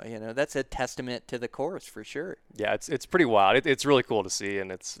right now. That's a testament to the course for sure. Yeah, it's pretty wild. It's really cool to see,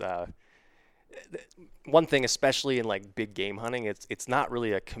 and it's one thing, especially in big game hunting, it's not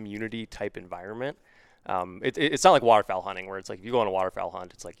really a community type environment. It's not like waterfowl hunting where it's like if you go on a waterfowl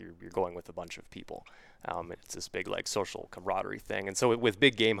hunt, it's like you're going with a bunch of people. It's this big like social camaraderie thing. And so with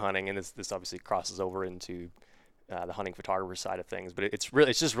big game hunting, and this obviously crosses over into the hunting photographer side of things, but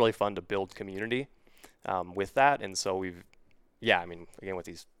it's just really fun to build community with that. And so again, with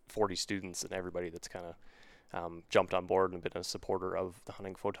these 40 students and everybody that's kind of jumped on board and been a supporter of the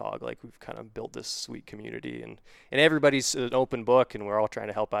hunting photog, like we've kind of built this sweet community, and everybody's an open book, and we're all trying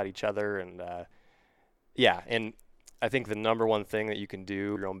to help out each other. And and I think the number one thing that you can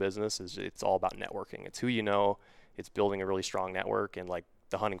do in your own business is it's all about networking. It's who you know, it's building a really strong network, and like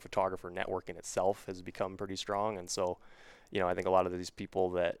the hunting photographer network in itself has become pretty strong. And so, I think a lot of these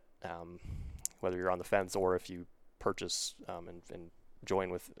people that, whether you're on the fence or if you purchase and join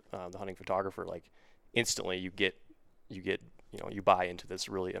with the hunting photographer, like instantly you buy into this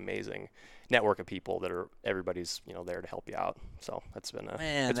really amazing network of people that are everybody's there to help you out. So that's been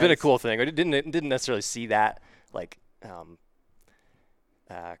been a cool thing. I didn't necessarily see that like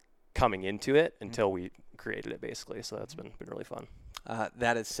coming into it until we created it, basically. So that's been really fun.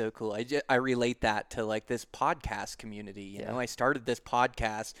 That is so cool. I relate that to like this podcast community. You know, I started this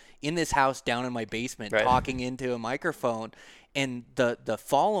podcast in this house down in my basement, talking into a microphone, and the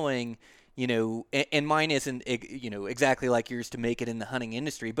following, and mine isn't, exactly like yours to make it in the hunting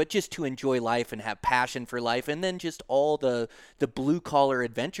industry, but just to enjoy life and have passion for life. And then just all the blue collar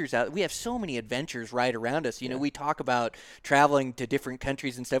adventures out. We have so many adventures right around us. We talk about traveling to different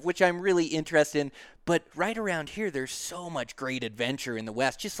countries and stuff, which I'm really interested in. But right around here, there's so much great adventure in the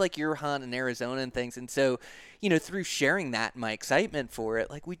West, just like your hunt in Arizona and things. And so, through sharing that and my excitement for it,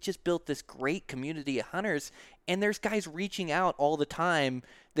 like we just built this great community of hunters, and there's guys reaching out all the time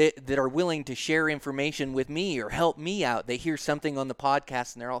that are willing to share information with me or help me out. They hear something on the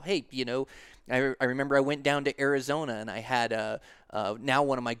podcast and they're all, hey, I remember I went down to Arizona and I had now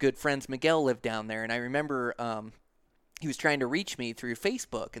one of my good friends, Miguel, lived down there. And I remember he was trying to reach me through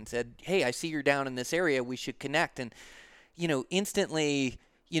Facebook and said, hey, I see you're down in this area. We should connect. And, instantly,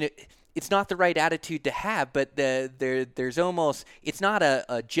 it's not the right attitude to have, but there's almost, it's not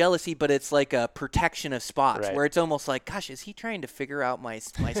a jealousy, but it's like a protection of spots, where it's almost like, gosh, is he trying to figure out my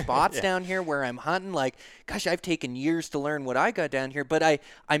spots down here where I'm hunting? Like, gosh, I've taken years to learn what I got down here. But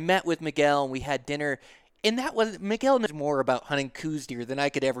I met with Miguel and we had dinner. And Miguel knows more about hunting Coues deer than I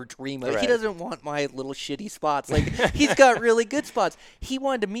could ever dream of. He doesn't want my little shitty spots. Like, he's got really good spots. He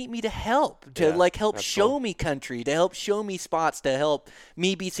wanted to meet me to help show me country, to help show me spots, to help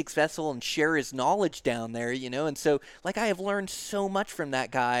me be successful and share his knowledge down there, And so, like, I have learned so much from that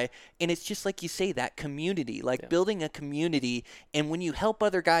guy. And it's just like you say, that community, building a community. And when you help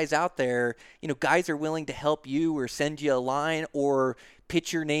other guys out there, guys are willing to help you or send you a line or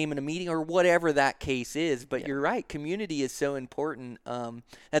pitch your name in a meeting or whatever that case is. But you're right, community is so important.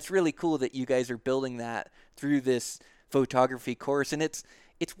 That's really cool that you guys are building that through this photography course. And it's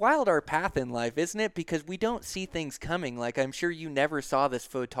wild, our path in life, isn't it? Because we don't see things coming. Like, I'm sure you never saw this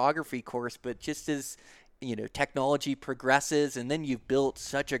photography course, but just as technology progresses and then you've built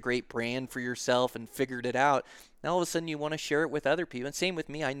such a great brand for yourself and figured it out, now all of a sudden you want to share it with other people. And same with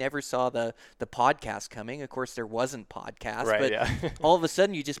me. I never saw the podcast coming. Of course, there wasn't podcast, but all of a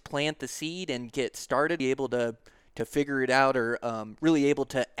sudden you just plant the seed and get started, be able to figure it out, or really able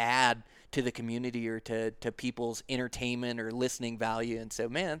to add to the community or to people's entertainment or listening value. And so,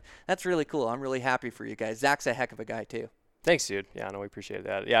 man, that's really cool. I'm really happy for you guys. Zach's a heck of a guy too. Thanks, dude. Yeah, no, we appreciate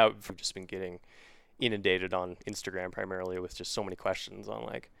that. Yeah, we've just been getting inundated on Instagram primarily with just so many questions on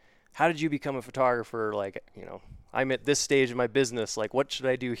like, how did you become a photographer? Like, I'm at this stage of my business. Like, what should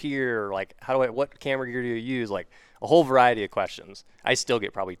I do here? Or like, what camera gear do you use? Like a whole variety of questions. I still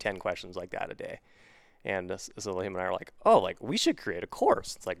get probably 10 questions like that a day. And so him and I are like, oh, like we should create a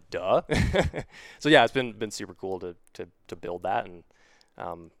course. It's like, duh. So yeah, it's been super cool to build that.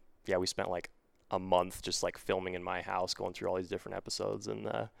 And we spent like a month just like filming in my house, going through all these different episodes, and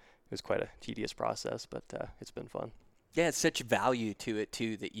it was quite a tedious process, but it's been fun. Yeah, it's such value to it,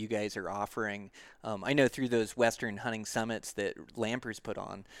 too, that you guys are offering. I know through those Western hunting summits that Lampers put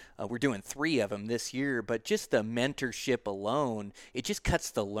on, we're doing 3 of them this year, but just the mentorship alone, it just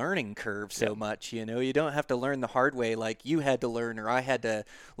cuts the learning curve so much, You don't have to learn the hard way like you had to learn or I had to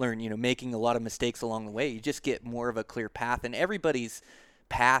learn, making a lot of mistakes along the way. You just get more of a clear path, and everybody's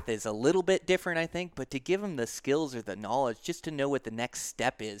path is a little bit different, I think, but to give them the skills or the knowledge just to know what the next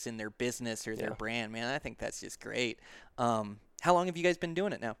step is in their business or their brand, man, I think that's just great. How long have you guys been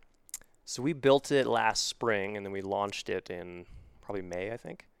doing it now? So we built it last spring, and then we launched it in probably May, I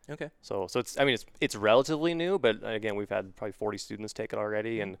think. Okay. So it's relatively new, but again, we've had probably 40 students take it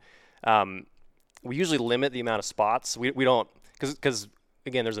already, and we usually limit the amount of spots. We don't, because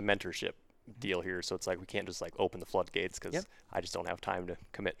again, there's a mentorship deal here. So it's like we can't just like open the floodgates because I just don't have time to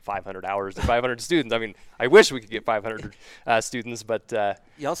commit 500 hours to 500 students. I mean, I wish we could get 500 students, but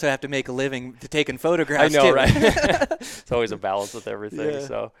you also have to make a living to taking photographs. I know, too. right? It's always a balance with everything. Yeah.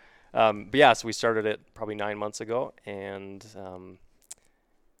 So, but yeah, so we started it probably 9 months ago, and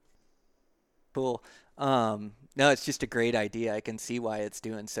cool. No, it's just a great idea. I can see why it's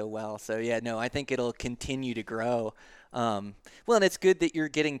doing so well. So yeah, no, I think it'll continue to grow. Well, and it's good that you're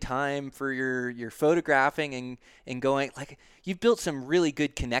getting time for your photographing and going, like, you've built some really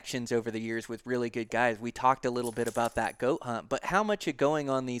good connections over the years with really good guys. We talked a little bit about that goat hunt, but how much of going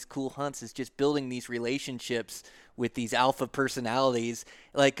on these cool hunts is just building these relationships with these alpha personalities.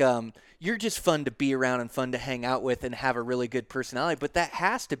 Like, you're just fun to be around and fun to hang out with and have a really good personality, but that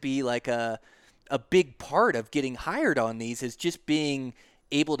has to be like a big part of getting hired on these, is just being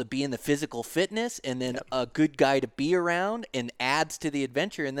able to be in the physical fitness and then a good guy to be around, and adds to the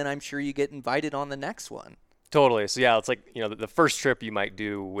adventure. And then I'm sure you get invited on the next one. Totally. So yeah, it's like, you know, the first trip you might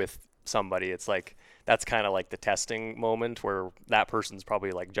do with somebody, it's like, that's kind of like the testing moment where that person's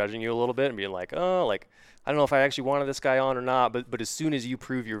probably like judging you a little bit and being like, oh, like, I don't know if I actually wanted this guy on or not. But as soon as you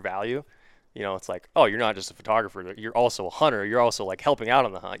prove your value, you know, it's like, oh, you're not just a photographer. You're also a hunter. You're also like helping out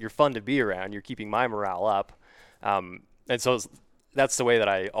on the hunt. You're fun to be around. You're keeping my morale up. And so that's the way that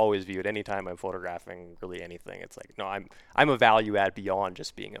I always view it. Anytime I'm photographing really anything, it's like, no, I'm a value add beyond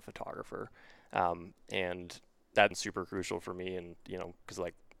just being a photographer. And that's super crucial for me. And, you know, because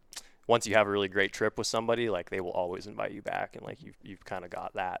like once you have a really great trip with somebody, like they will always invite you back. And like you've kind of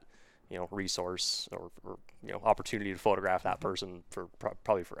got that, you know, resource or you know, opportunity to photograph that person for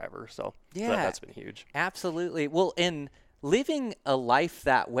probably forever. So yeah, that's been huge. Absolutely. Well, and living a life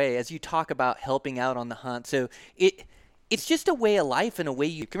that way, as you talk about helping out on the hunt, so it's just a way of life and a way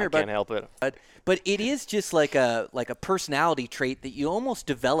you come here, can't help it. But it is just like a personality trait that you almost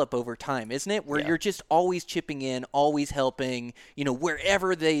develop over time, isn't it? Where you're just always chipping in, always helping, you know,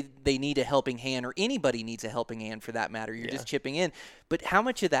 wherever they need a helping hand, or anybody needs a helping hand for that matter, you're just chipping in. But how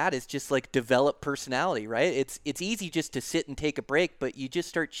much of that is just like developed personality, right? It's easy just to sit and take a break, but you just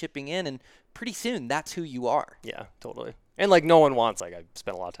start chipping in, and pretty soon that's who you are. Yeah, totally. And like no one wants, like I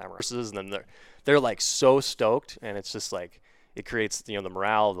spent a lot of time around horses, and then they're like so stoked, and it's just like it creates, you know, the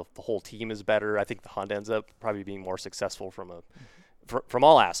morale. The whole team is better. I think the hunt ends up probably being more successful from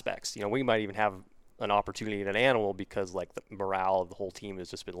all aspects. You know, we might even have an opportunity in an animal because like the morale of the whole team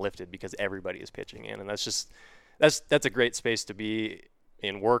has just been lifted because everybody is pitching in, and that's a great space to be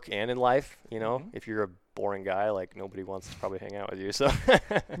in work and in life. You know, if you're a boring guy, like nobody wants to probably hang out with you. So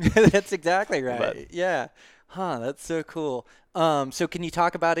that's exactly right. But, yeah. Huh, that's so cool. So can you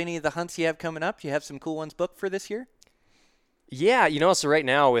talk about any of the hunts you have coming up? You have some cool ones booked for this year? Yeah, you know, so right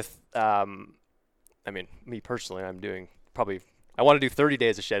now with, I mean, me personally, I'm doing I want to do 30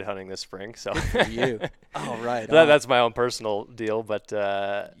 days of shed hunting this spring. So good for you. Oh, right. That's my own personal deal, but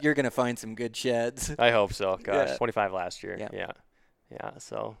you're going to find some good sheds. I hope so. Gosh, 25 last year. Yeah.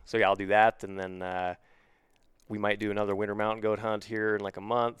 So yeah, I'll do that. And then we might do another winter mountain goat hunt here in like a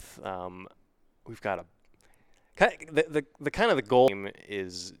month. We've got the kind of the goal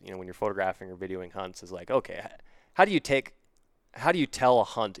is, you know, when you're photographing or videoing hunts is like, okay, how do you tell a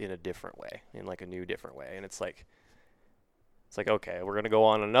hunt in a different way, in like a new different way? And it's like, okay, we're going to go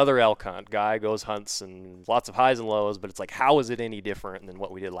on another elk hunt. Guy goes hunts and lots of highs and lows, but it's like, how is it any different than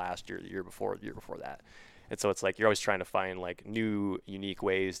what we did last year, the year before that? And so it's like, you're always trying to find like new, unique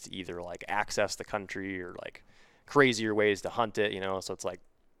ways to either like access the country or like crazier ways to hunt it, you know? So it's like,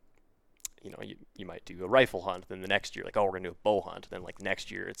 you know, you might do a rifle hunt, then the next year, like, oh, we're going to do a bow hunt. Then like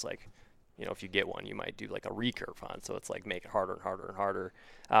next year, it's like, you know, if you get one, you might do like a recurve hunt. So it's like make it harder and harder and harder.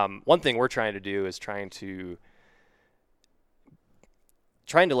 One thing we're trying to do is trying to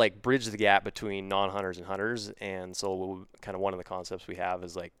like bridge the gap between non-hunters and hunters. And so kind of one of the concepts we have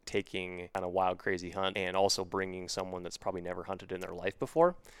is like taking kind of wild, crazy hunt and also bringing someone that's probably never hunted in their life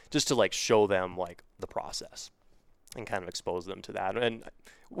before, just to like show them like the process and kind of expose them to that. And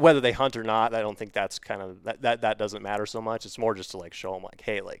whether they hunt or not, I don't think that's kind of that doesn't matter so much. It's more just to like show them like,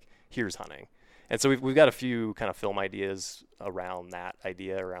 hey, like here's hunting. And so we've got a few kind of film ideas around that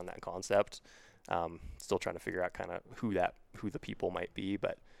idea, around that concept. Still trying to figure out kind of who the people might be,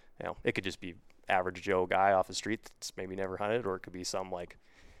 but you know, it could just be average Joe guy off the street that's maybe never hunted, or it could be some like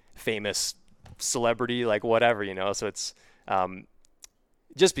famous celebrity, like whatever, you know. So it's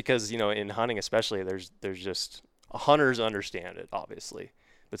just because, you know, in hunting especially, there's just hunters understand it obviously,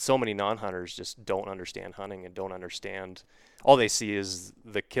 but so many non-hunters just don't understand hunting and don't understand. All they see is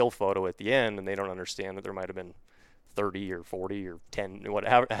the kill photo at the end, and they don't understand that there might have been 30 or 40 or 10,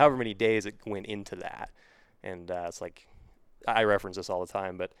 however many days it went into that. And it's like, I reference this all the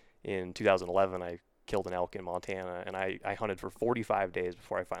time, but in 2011, I killed an elk in Montana, and I hunted for 45 days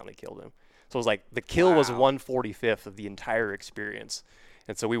before I finally killed him. So it was like the kill was 1/45 of the entire experience.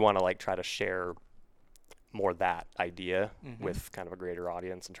 And so we want to like try to share more that idea with kind of a greater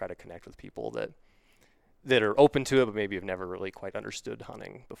audience and try to connect with people that are open to it, but maybe have never really quite understood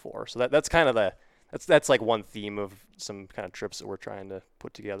hunting before. So that's kind of that's like one theme of some kind of trips that we're trying to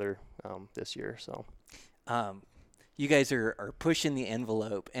put together this year. So, you guys are pushing the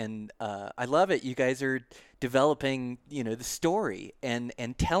envelope, and I love it. You guys are developing, the story and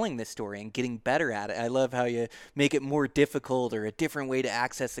telling the story and getting better at it. I love how you make it more difficult or a different way to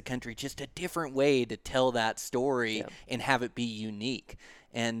access the country, just a different way to tell that story and have it be unique.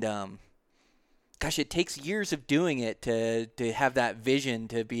 And gosh, it takes years of doing it to have that vision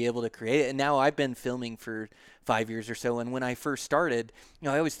to be able to create it. And now I've been filming for 5 years or so. And when I first started,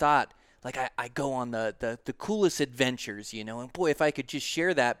 I always thought, like, I go on the coolest adventures, and boy, if I could just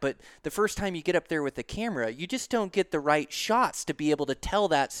share that. But the first time you get up there with the camera, you just don't get the right shots to be able to tell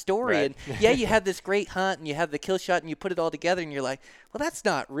that story. Right. And yeah, you had this great hunt and you have the kill shot and you put it all together and you're like, well, that's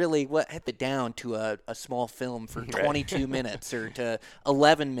not really what had it down to a small film for 22 minutes or to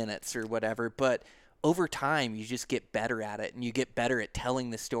 11 minutes or whatever. But over time, you just get better at it, and you get better at telling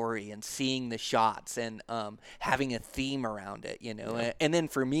the story and seeing the shots and having a theme around it, And then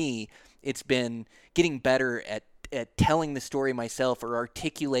for me, it's been getting better at telling the story myself or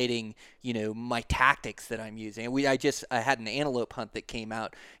articulating, my tactics that I'm using. I had an antelope hunt that came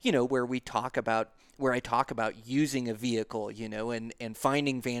out, where I talk about using a vehicle, and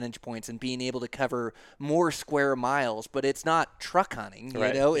finding vantage points and being able to cover more square miles, but it's not truck hunting,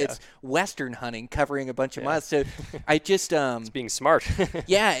 it's Western hunting, covering a bunch of miles. So I just, it's being smart.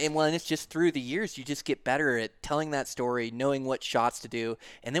 and it's just through the years, you just get better at telling that story, knowing what shots to do.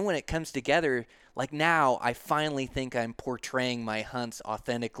 And then when it comes together, like now, I finally think I'm portraying my hunts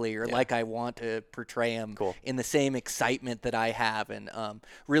authentically or like I want to portray them in the same excitement that I have, and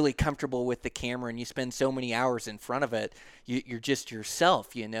really comfortable with the camera. And you spend so many hours in front of it, you're just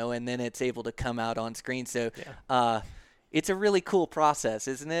yourself, and then it's able to come out on screen. So it's a really cool process,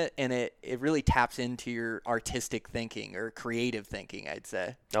 isn't it? And it really taps into your artistic thinking or creative thinking, I'd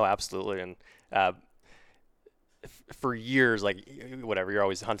say. Oh, absolutely. And for years, like whatever, you're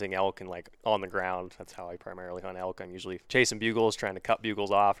always hunting elk and like on the ground. That's how I primarily hunt elk. I'm usually chasing bugles, trying to cut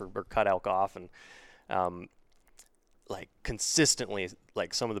bugles off or cut elk off. And like consistently,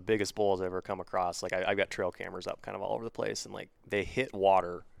 like some of the biggest bulls I've ever come across, like I've got trail cameras up kind of all over the place, and like they hit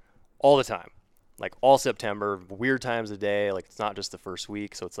water all the time, like all September, weird times of day. Like it's not just the first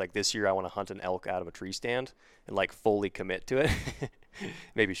week. So it's like this year I want to hunt an elk out of a tree stand and like fully commit to it.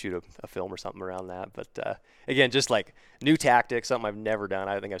 Maybe shoot a film or something around that. But again, just like new tactics, something I've never done.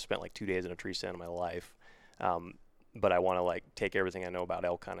 I think I've spent like 2 days in a tree stand in my life. But I want to like take everything I know about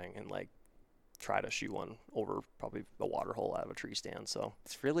elk hunting and like try to shoot one over probably a water hole out of a tree stand. So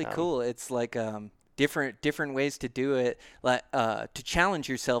it's really cool. It's like different ways to do it. Like to challenge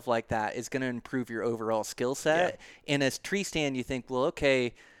yourself like that is going to improve your overall skill set. Yeah. And as tree stand, you think, well,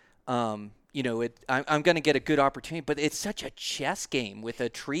 okay, I'm going to get a good opportunity, but it's such a chess game with a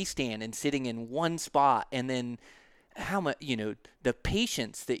tree stand and sitting in one spot, and then how much, the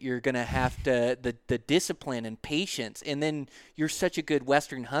patience that you're going to have to, the discipline and patience. And then you're such a good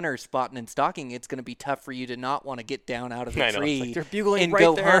Western hunter spotting and stalking. It's going to be tough for you to not want to get down out of the tree and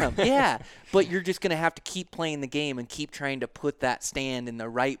go hunt them. Yeah. But you're just going to have to keep playing the game and keep trying to put that stand in the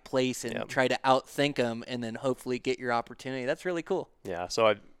right place and try to outthink them and then hopefully get your opportunity. That's really cool. Yeah.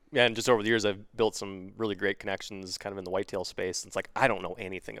 So and just over the years, I've built some really great connections kind of in the whitetail space. It's like, I don't know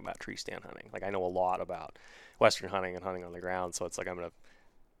anything about tree stand hunting. Like I know a lot about Western hunting and hunting on the ground. So it's like, I'm going to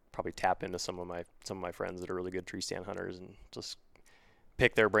probably tap into some of my friends that are really good tree stand hunters and just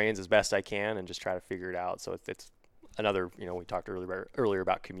pick their brains as best I can and just try to figure it out. So it's another, we talked earlier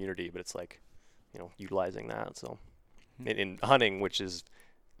about community, but it's like, utilizing that. So in hunting, which is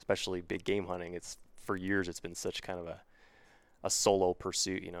especially big game hunting, for years, it's been such kind of a solo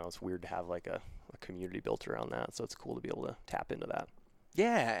pursuit. It's weird to have like a community built around that. So it's cool to be able to tap into that.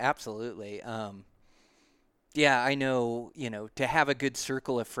 Yeah, absolutely. Yeah, I know, to have a good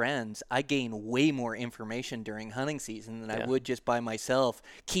circle of friends, I gain way more information during hunting season than I would just by myself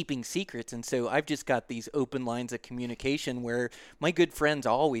keeping secrets. And so I've just got these open lines of communication where my good friends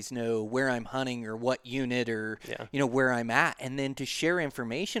always know where I'm hunting or what unit or, where I'm at. And then to share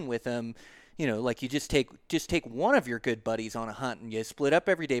information with them, like you just take one of your good buddies on a hunt and you split up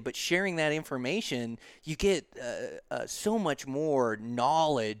every day, but sharing that information, you get so much more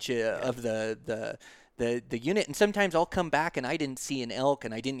knowledge of the the unit. And sometimes I'll come back and I didn't see an elk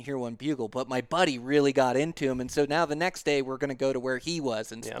and I didn't hear one bugle, but my buddy really got into him. And so now the next day we're going to go to where he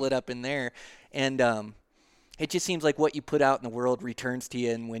was and split up in there. And it just seems like what you put out in the world returns to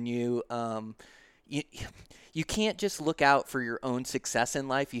you. And when you can't just look out for your own success in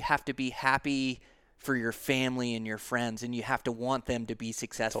life. You have to be happy for your family and your friends, and you have to want them to be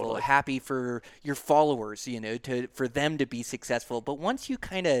successful. Totally. Happy for your followers, for them to be successful. But once you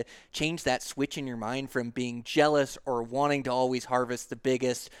kind of change that switch in your mind from being jealous or wanting to always harvest the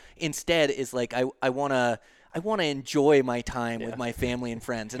biggest, instead is like, I want to enjoy my time with my family and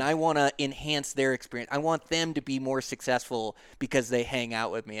friends, and I want to enhance their experience. I want them to be more successful because they hang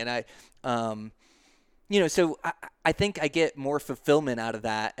out with me. And so I think I get more fulfillment out of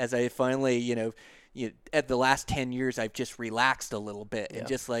that as I finally, at the last 10 years, I've just relaxed a little bit and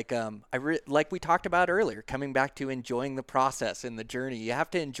just like like we talked about earlier, coming back to enjoying the process and the journey. You have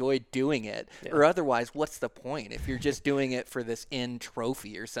to enjoy doing it, or otherwise, what's the point? If you're just doing it for this end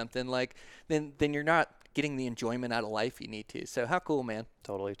trophy or something, like then you're not getting the enjoyment out of life you need to. So how cool, man!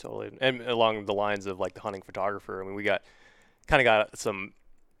 Totally. And along the lines of like the hunting photographer, I mean, we got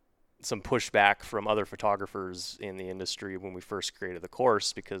some pushback from other photographers in the industry when we first created the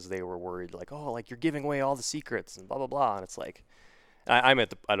course, because they were worried like, oh, like you're giving away all the secrets and blah, blah, blah. And it's like, I'm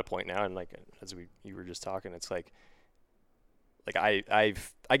at a point now, and like, as you were just talking, it's like I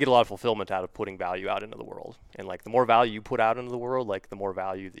get a lot of fulfillment out of putting value out into the world. And like the more value you put out into the world, like the more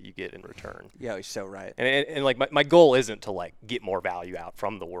value that you get in return. Yeah, you're so right. And like my goal isn't to like get more value out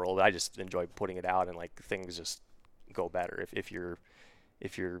from the world. I just enjoy putting it out, and like things just go better. If you're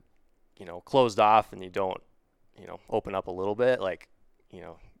closed off and you don't, open up a little bit, like,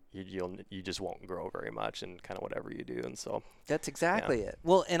 you just won't grow very much in kind of whatever you do. And so that's exactly it.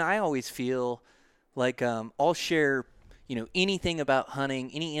 Well, and I always feel like I'll share, anything about hunting,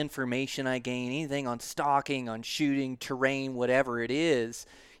 any information I gain, anything on stalking, on shooting, terrain, whatever it is,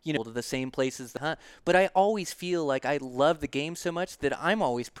 to the same places to hunt. But I always feel like I love the game so much that I'm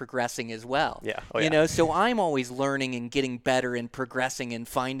always progressing as well. Yeah. Oh, yeah. So I'm always learning and getting better and progressing and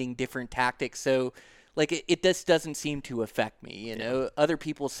finding different tactics. So like it just doesn't seem to affect me. Other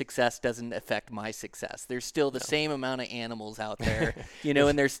people's success doesn't affect my success. There's still the same amount of animals out there,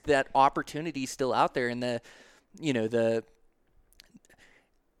 and there's that opportunity still out there. And in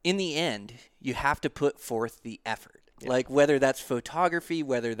the end, you have to put forth the effort. Like whether that's photography,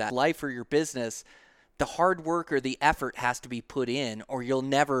 whether that's life or your business, the hard work or the effort has to be put in, or you'll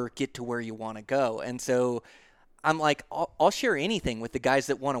never get to where you want to go. And so I'm like, I'll share anything with the guys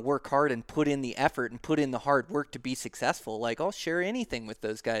that want to work hard and put in the effort and put in the hard work to be successful. Like I'll share anything with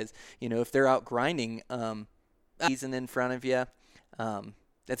those guys, if they're out grinding, season in front of you.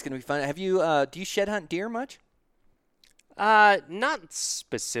 That's going to be fun. Have you, do you shed hunt deer much? Not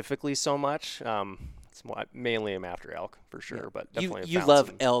specifically so much. It's more, mainly I'm after elk for sure, but definitely you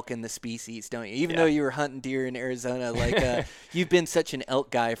love elk and the species, don't you? Even though you were hunting deer in Arizona, like you've been such an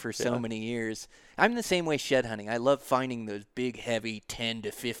elk guy for so many years. I'm the same way shed hunting. I love finding those big, heavy 10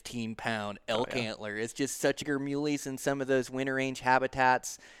 to 15 pound elk antler. It's just such bigger muleys in some of those winter range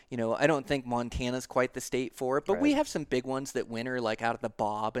habitats. I don't think Montana's quite the state for it, but we have some big ones that winter, like out of the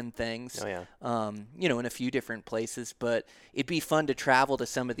Bob and things. Oh, yeah. In a few different places. But it'd be fun to travel to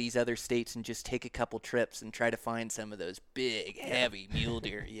some of these other states and just take a couple trips and try to find some of those big, heavy mule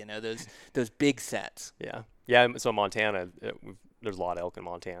deer. Those big sets. Yeah. Yeah. So Montana, there's a lot of elk in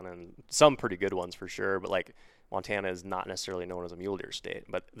Montana, and some pretty good ones for sure. But like Montana is not necessarily known as a mule deer state,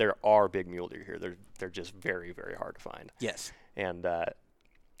 but there are big mule deer here. They're just very, very hard to find. Yes. And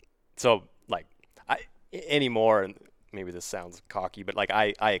so like anymore, and maybe this sounds cocky, but like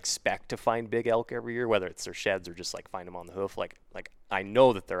I expect to find big elk every year, whether it's their sheds or just like find them on the hoof. Like I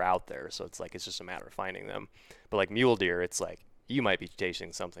know that they're out there, so it's just a matter of finding them. But like mule deer, it's like you might be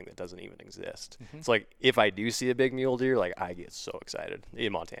chasing something that doesn't even exist. Mm-hmm. It's like if I do see a big mule deer, like I get so excited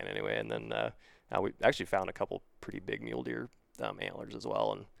in Montana anyway. And then we actually found a couple pretty big mule deer antlers as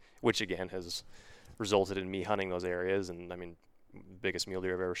well, and which again has resulted in me hunting those areas. And I mean, biggest mule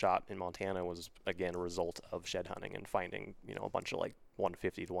deer I've ever shot in Montana was again a result of shed hunting and finding a bunch of like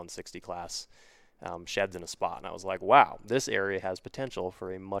 150 to 160 class sheds in a spot, and I was like, wow, this area has potential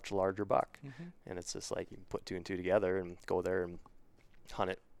for a much larger buck. Mm-hmm. And it's just like you can put two and two together and go there and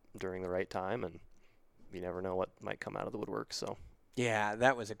hunt it during the right time, and you never know what might come out of the woodwork. So Yeah,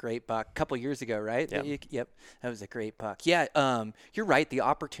 that was a great buck. A couple years ago, right? Yep. Yep, that was a great buck. Yeah, you're right. The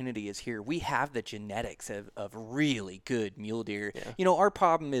opportunity is here. We have the genetics of really good mule deer. Yeah. You know, our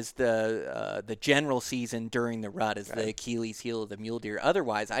problem is the general season during the rut is the Achilles heel of the mule deer.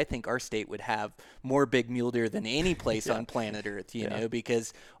 Otherwise, I think our state would have more big mule deer than any place on planet Earth, you know,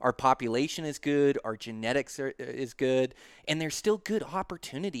 because our population is good, our genetics is good, and there's still good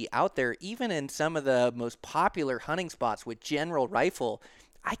opportunity out there, even in some of the most popular hunting spots with general rifle.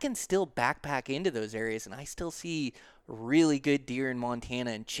 I can still backpack into those areas and I still see really good deer in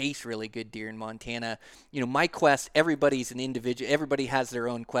Montana and chase really good deer in Montana. You know, my quest, everybody's an individual, everybody has their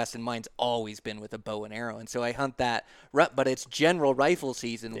own quest, and mine's always been with a bow and arrow. And so I hunt that rut, but it's general rifle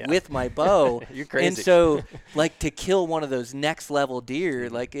season with my bow. You're crazy. And so like to kill one of those next level deer,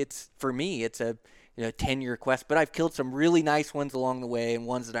 like it's, for me, it's a 10-year quest, but I've killed some really nice ones along the way and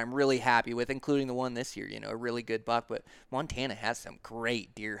ones that I'm really happy with, including the one this year, a really good buck. But Montana has some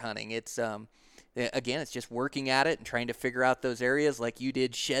great deer hunting. It's, again, it's just working at it and trying to figure out those areas like you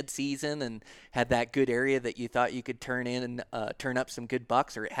did shed season and had that good area that you thought you could turn in and turn up some good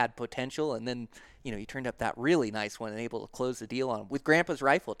bucks, or it had potential. And then, you turned up that really nice one and able to close the deal on with Grandpa's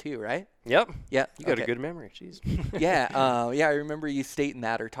rifle too, right? Yep. Yeah. You got a good memory. Jeez. Yeah. I remember you stating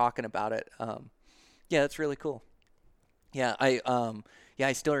that or talking about it. Yeah, that's really cool. Yeah,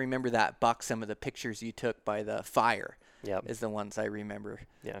 I still remember that buck. Some of the pictures you took by the fire is the ones I remember.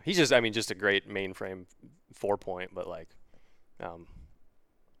 Yeah, he's just a great mainframe 4-point, but I don't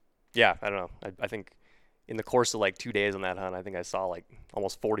know. I think in the course of 2 days on that hunt, I think I saw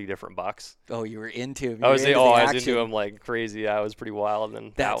almost 40 different bucks. Oh, you were into him. I was into him like crazy. I was pretty wild.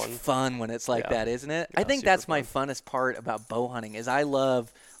 And that's that one, fun when it's like that, isn't it? Yeah, I think that's my funnest part about bow hunting is I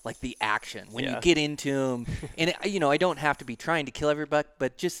love the action when you get into them. And, I don't have to be trying to kill every buck,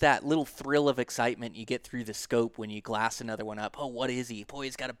 but just that little thrill of excitement you get through the scope when you glass another one up. Oh, what is he? Boy,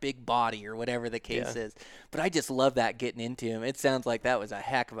 he's got a big body or whatever the case is. But I just love that getting into him. It sounds like that was a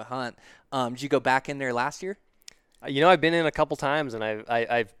heck of a hunt. Did you go back in there last year? I've been in a couple times, and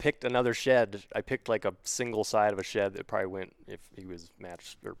I've picked another shed. I picked a single side of a shed that probably went, if he was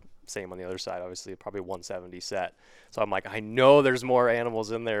matched or same on the other side, obviously probably 170 set. So I'm like, I know there's more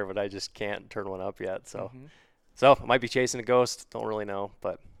animals in there, but I just can't turn one up yet. So, so I might be chasing a ghost. Don't really know,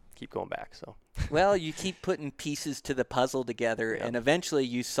 but keep going back. So, well, you keep putting pieces to the puzzle together, and eventually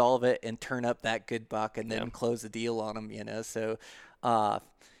you solve it and turn up that good buck, and then close the deal on them. So,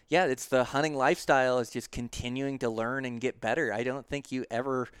 yeah, it's the hunting lifestyle is just continuing to learn and get better. I don't think you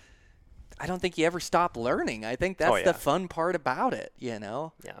ever stop learning. I think that's the fun part about it, Yeah.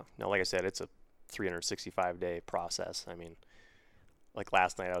 No, like I said, it's a 365-day process. I mean,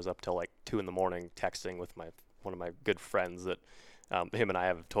 last night I was up till 2 a.m. texting with one of my good friends that him and I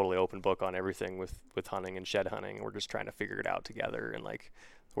have a totally open book on everything with hunting and shed hunting, and we're just trying to figure it out together. And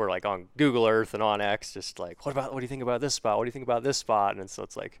we're on Google Earth and on X, just what do you think about this spot? What do you think about this spot? And so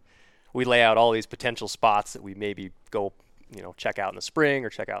it's we lay out all these potential spots that we maybe go, check out in the spring or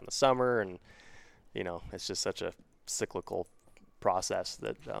check out in the summer. And, it's just such a cyclical process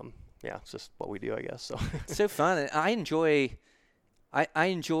that, it's just what we do, I guess. So it's so fun. And I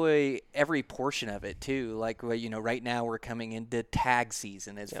enjoy every portion of it too. Right now we're coming into tag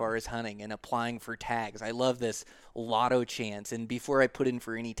season as far as hunting and applying for tags. I love this lotto chance. And before I put in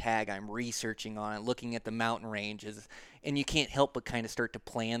for any tag, I'm researching on it, looking at the mountain ranges, and you can't help but kind of start to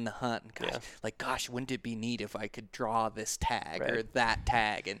plan the hunt. And gosh, wouldn't it be neat if I could draw this tag or that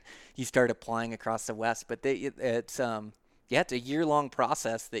tag? And you start applying across the West, but it's a year-long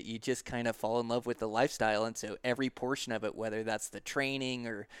process that you just kind of fall in love with the lifestyle. And so every portion of it, whether that's the training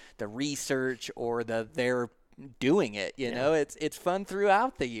or the research or they're doing it, it's fun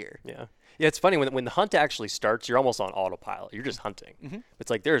throughout the year. Yeah. Yeah, it's funny when the hunt actually starts, you're almost on autopilot. You're just hunting. Mm-hmm.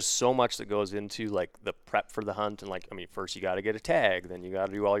 It's there's so much that goes into the prep for the hunt, and first you got to get a tag, then you got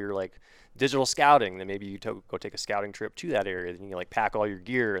to do all your digital scouting, then maybe you go take a scouting trip to that area, then you pack all your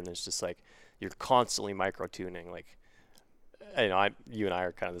gear, and there's just you're constantly micro tuning. You and I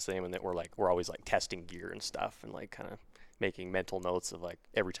are kind of the same in that we're always testing gear and stuff, and kind of making mental notes of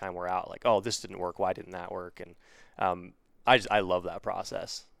every time we're out, oh, this didn't work, why didn't that work? And I love that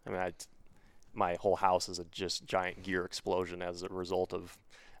process. I mean, my whole house is a just giant gear explosion as a result of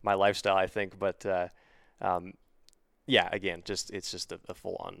my lifestyle, I think. But again, it's just a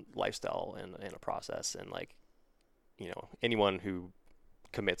full-on lifestyle and a process. And anyone who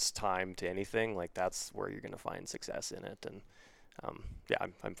commits time to anything, that's where you're going to find success in it. And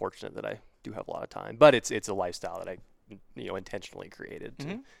I'm fortunate that I do have a lot of time, but it's a lifestyle that I intentionally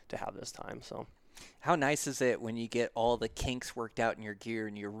created to have this time. So How nice is it when you get all the kinks worked out in your gear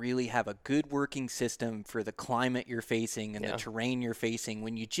and you really have a good working system for the climate you're facing and the terrain you're facing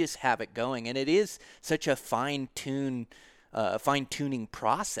when you just have it going? And it is such a fine-tuning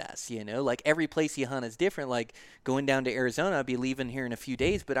process, like every place you hunt is different. Like going down to Arizona, I'll be leaving here in a few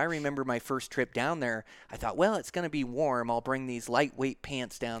days, but I remember my first trip down there, I thought, well, it's going to be warm. I'll bring these lightweight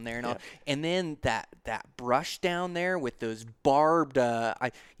pants down there. And then that brush down there with those barbed,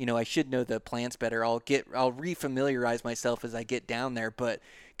 I should know the plants better. I'll refamiliarize myself as I get down there, but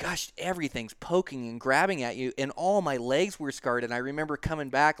gosh, everything's poking and grabbing at you, and all my legs were scarred. And I remember coming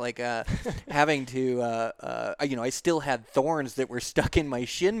back having to, I still had thorns that were stuck in my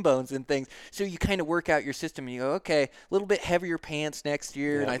shin bones and things. So you kind of work out your system, and you go, okay, a little bit heavier pants next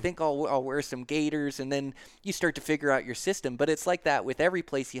year, and I think I'll wear some gaiters, and then you start to figure out your system. But it's like that with every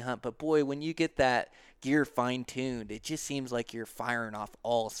place you hunt. But boy, when you get that gear fine-tuned, it just seems like you're firing off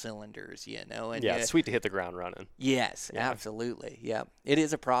all cylinders, And it's sweet to hit the ground running. Yes, absolutely. Yeah, it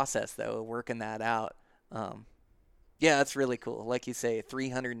is a process though, working that out. That's really cool. Like you say,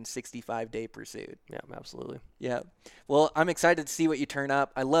 365-day pursuit. Yeah, absolutely. Yeah. Well, I'm excited to see what you turn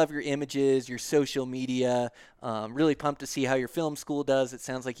up. I love your images, your social media. Really pumped to see how your film school does. It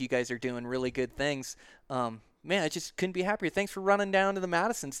sounds like you guys are doing really good things. Man, I just couldn't be happier. Thanks for running down to the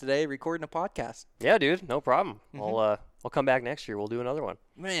Madisons today, recording a podcast. Yeah, dude, no problem. I'll come back next year. We'll do another one.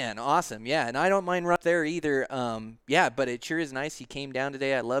 Man, awesome. Yeah, and I don't mind running up there either. But it sure is nice you came down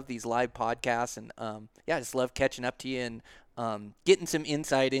today. I love these live podcasts, and I just love catching up to you and getting some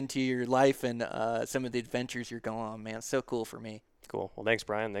insight into your life and some of the adventures you're going on, man. It's so cool for me. Cool. Well, thanks,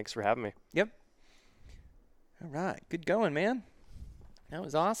 Brian. Thanks for having me. Yep. All right. Good going, man. That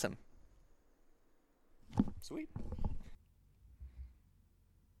was awesome. Sweet.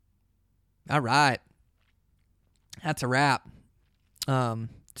 All right. That's a wrap.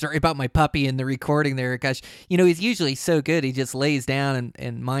 Sorry about my puppy in the recording there. Gosh, he's usually so good. He just lays down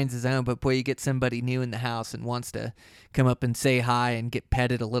and minds his own. But boy, you get somebody new in the house and wants to come up and say hi and get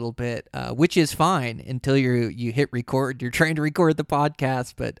petted a little bit, which is fine until you hit record. You're trying to record the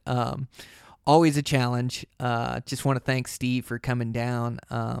podcast, but always a challenge. Just want to thank Steve for coming down.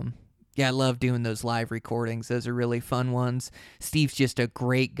 I love doing those live recordings. Those are really fun ones. Steve's just a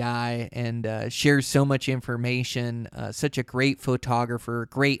great guy and shares so much information, such a great photographer,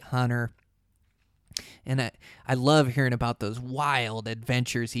 great hunter. And I love hearing about those wild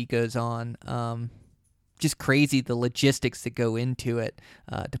adventures he goes on. Just crazy the logistics that go into it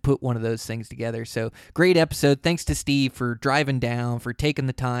to put one of those things together. So great episode. Thanks to Steve for driving down, for taking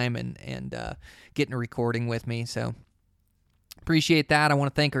the time and getting a recording with me. So appreciate that. I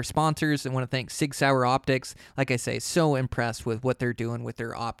want to thank our sponsors. I want to thank Sig Sauer Optics. Like I say, so impressed with what they're doing with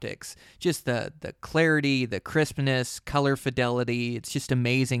their optics. Just the clarity, the crispness, color fidelity. It's just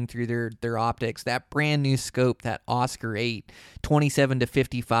amazing through their optics. That brand new scope, that Oscar 8, 27 to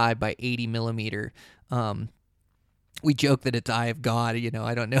 55 by 80 millimeter. We joke that it's Eye of God.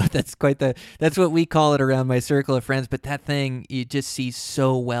 I don't know if that's that's what we call it around my circle of friends, but that thing, you just see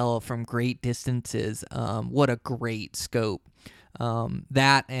so well from great distances. What a great scope.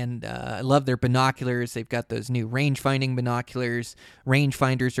 That and I love their binoculars. They've got those new range-finding binoculars.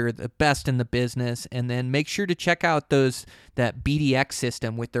 Rangefinders are the best in the business. And then make sure to check out that BDX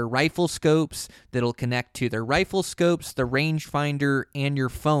system with their rifle scopes that'll connect to their rifle scopes, the rangefinder, and your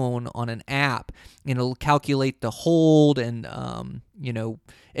phone on an app. And it'll calculate the hold and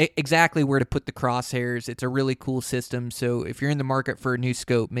exactly where to put the crosshairs. It's a really cool system. So if you're in the market for a new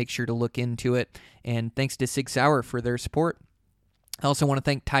scope, make sure to look into it. And thanks to Sig Sauer for their support. I also want to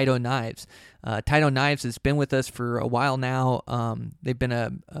thank Taito Knives. Taito Knives has been with us for a while now. They've been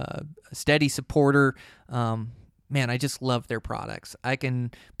a steady supporter. Man, I just love their products. I can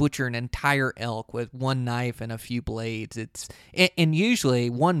butcher an entire elk with one knife and a few blades. And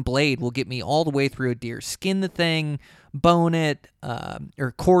usually one blade will get me all the way through a deer. Skin the thing, bone it,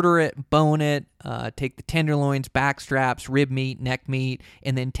 or quarter it, bone it, take the tenderloins, back straps, rib meat, neck meat,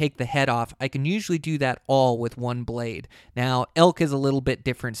 and then take the head off. I can usually do that all with one blade. Now, elk is a little bit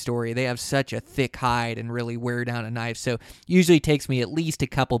different story. They have such a thick hide and really wear down a knife, so usually it takes me at least a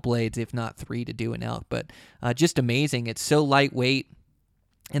couple blades, if not 3, to do an elk. But just amazing. It's so lightweight.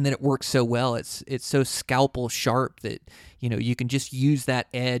 And then it works so well. It's so scalpel sharp that, you can just use that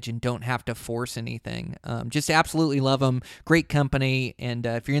edge and don't have to force anything. Just absolutely love them. Great company. And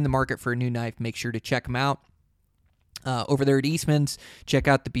if you're in the market for a new knife, make sure to check them out. Over there at Eastman's, check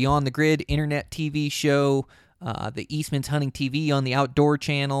out the Beyond the Grid internet TV show, the Eastman's Hunting TV on the Outdoor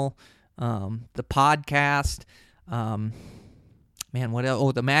Channel, the podcast. Man, what else?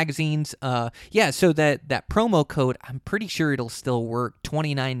 Oh, the magazines. Yeah, so that promo code, I'm pretty sure it'll still work.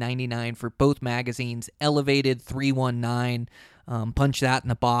 $29.99 for both magazines. Elevated 319. Punch that in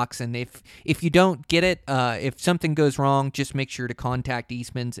the box, and if you don't get it, if something goes wrong, just make sure to contact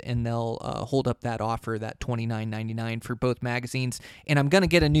Eastman's, and they'll hold up that offer, that $29.99 for both magazines. And I'm gonna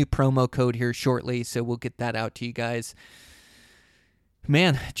get a new promo code here shortly, so we'll get that out to you guys.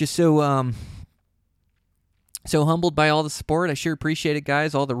 Man, just so humbled by all the support. I sure appreciate it,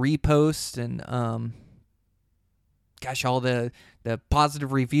 guys. All the reposts and gosh, all the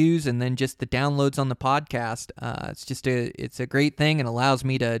positive reviews, and then just the downloads on the podcast. It's a great thing, and allows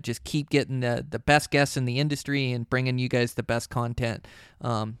me to just keep getting the best guests in the industry and bringing you guys the best content.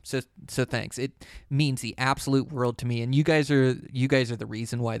 So thanks. It means the absolute world to me, and you guys are the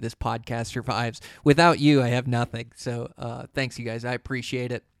reason why this podcast survives. Without you, I have nothing. So thanks, you guys. I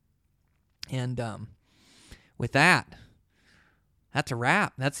appreciate it. And with that, that's a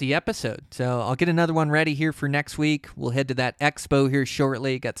wrap. That's the episode. So I'll get another one ready here for next week. We'll head to that expo here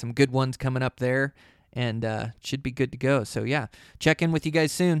shortly. Got some good ones coming up there, and should be good to go. So yeah, check in with you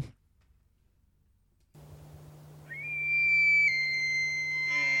guys soon.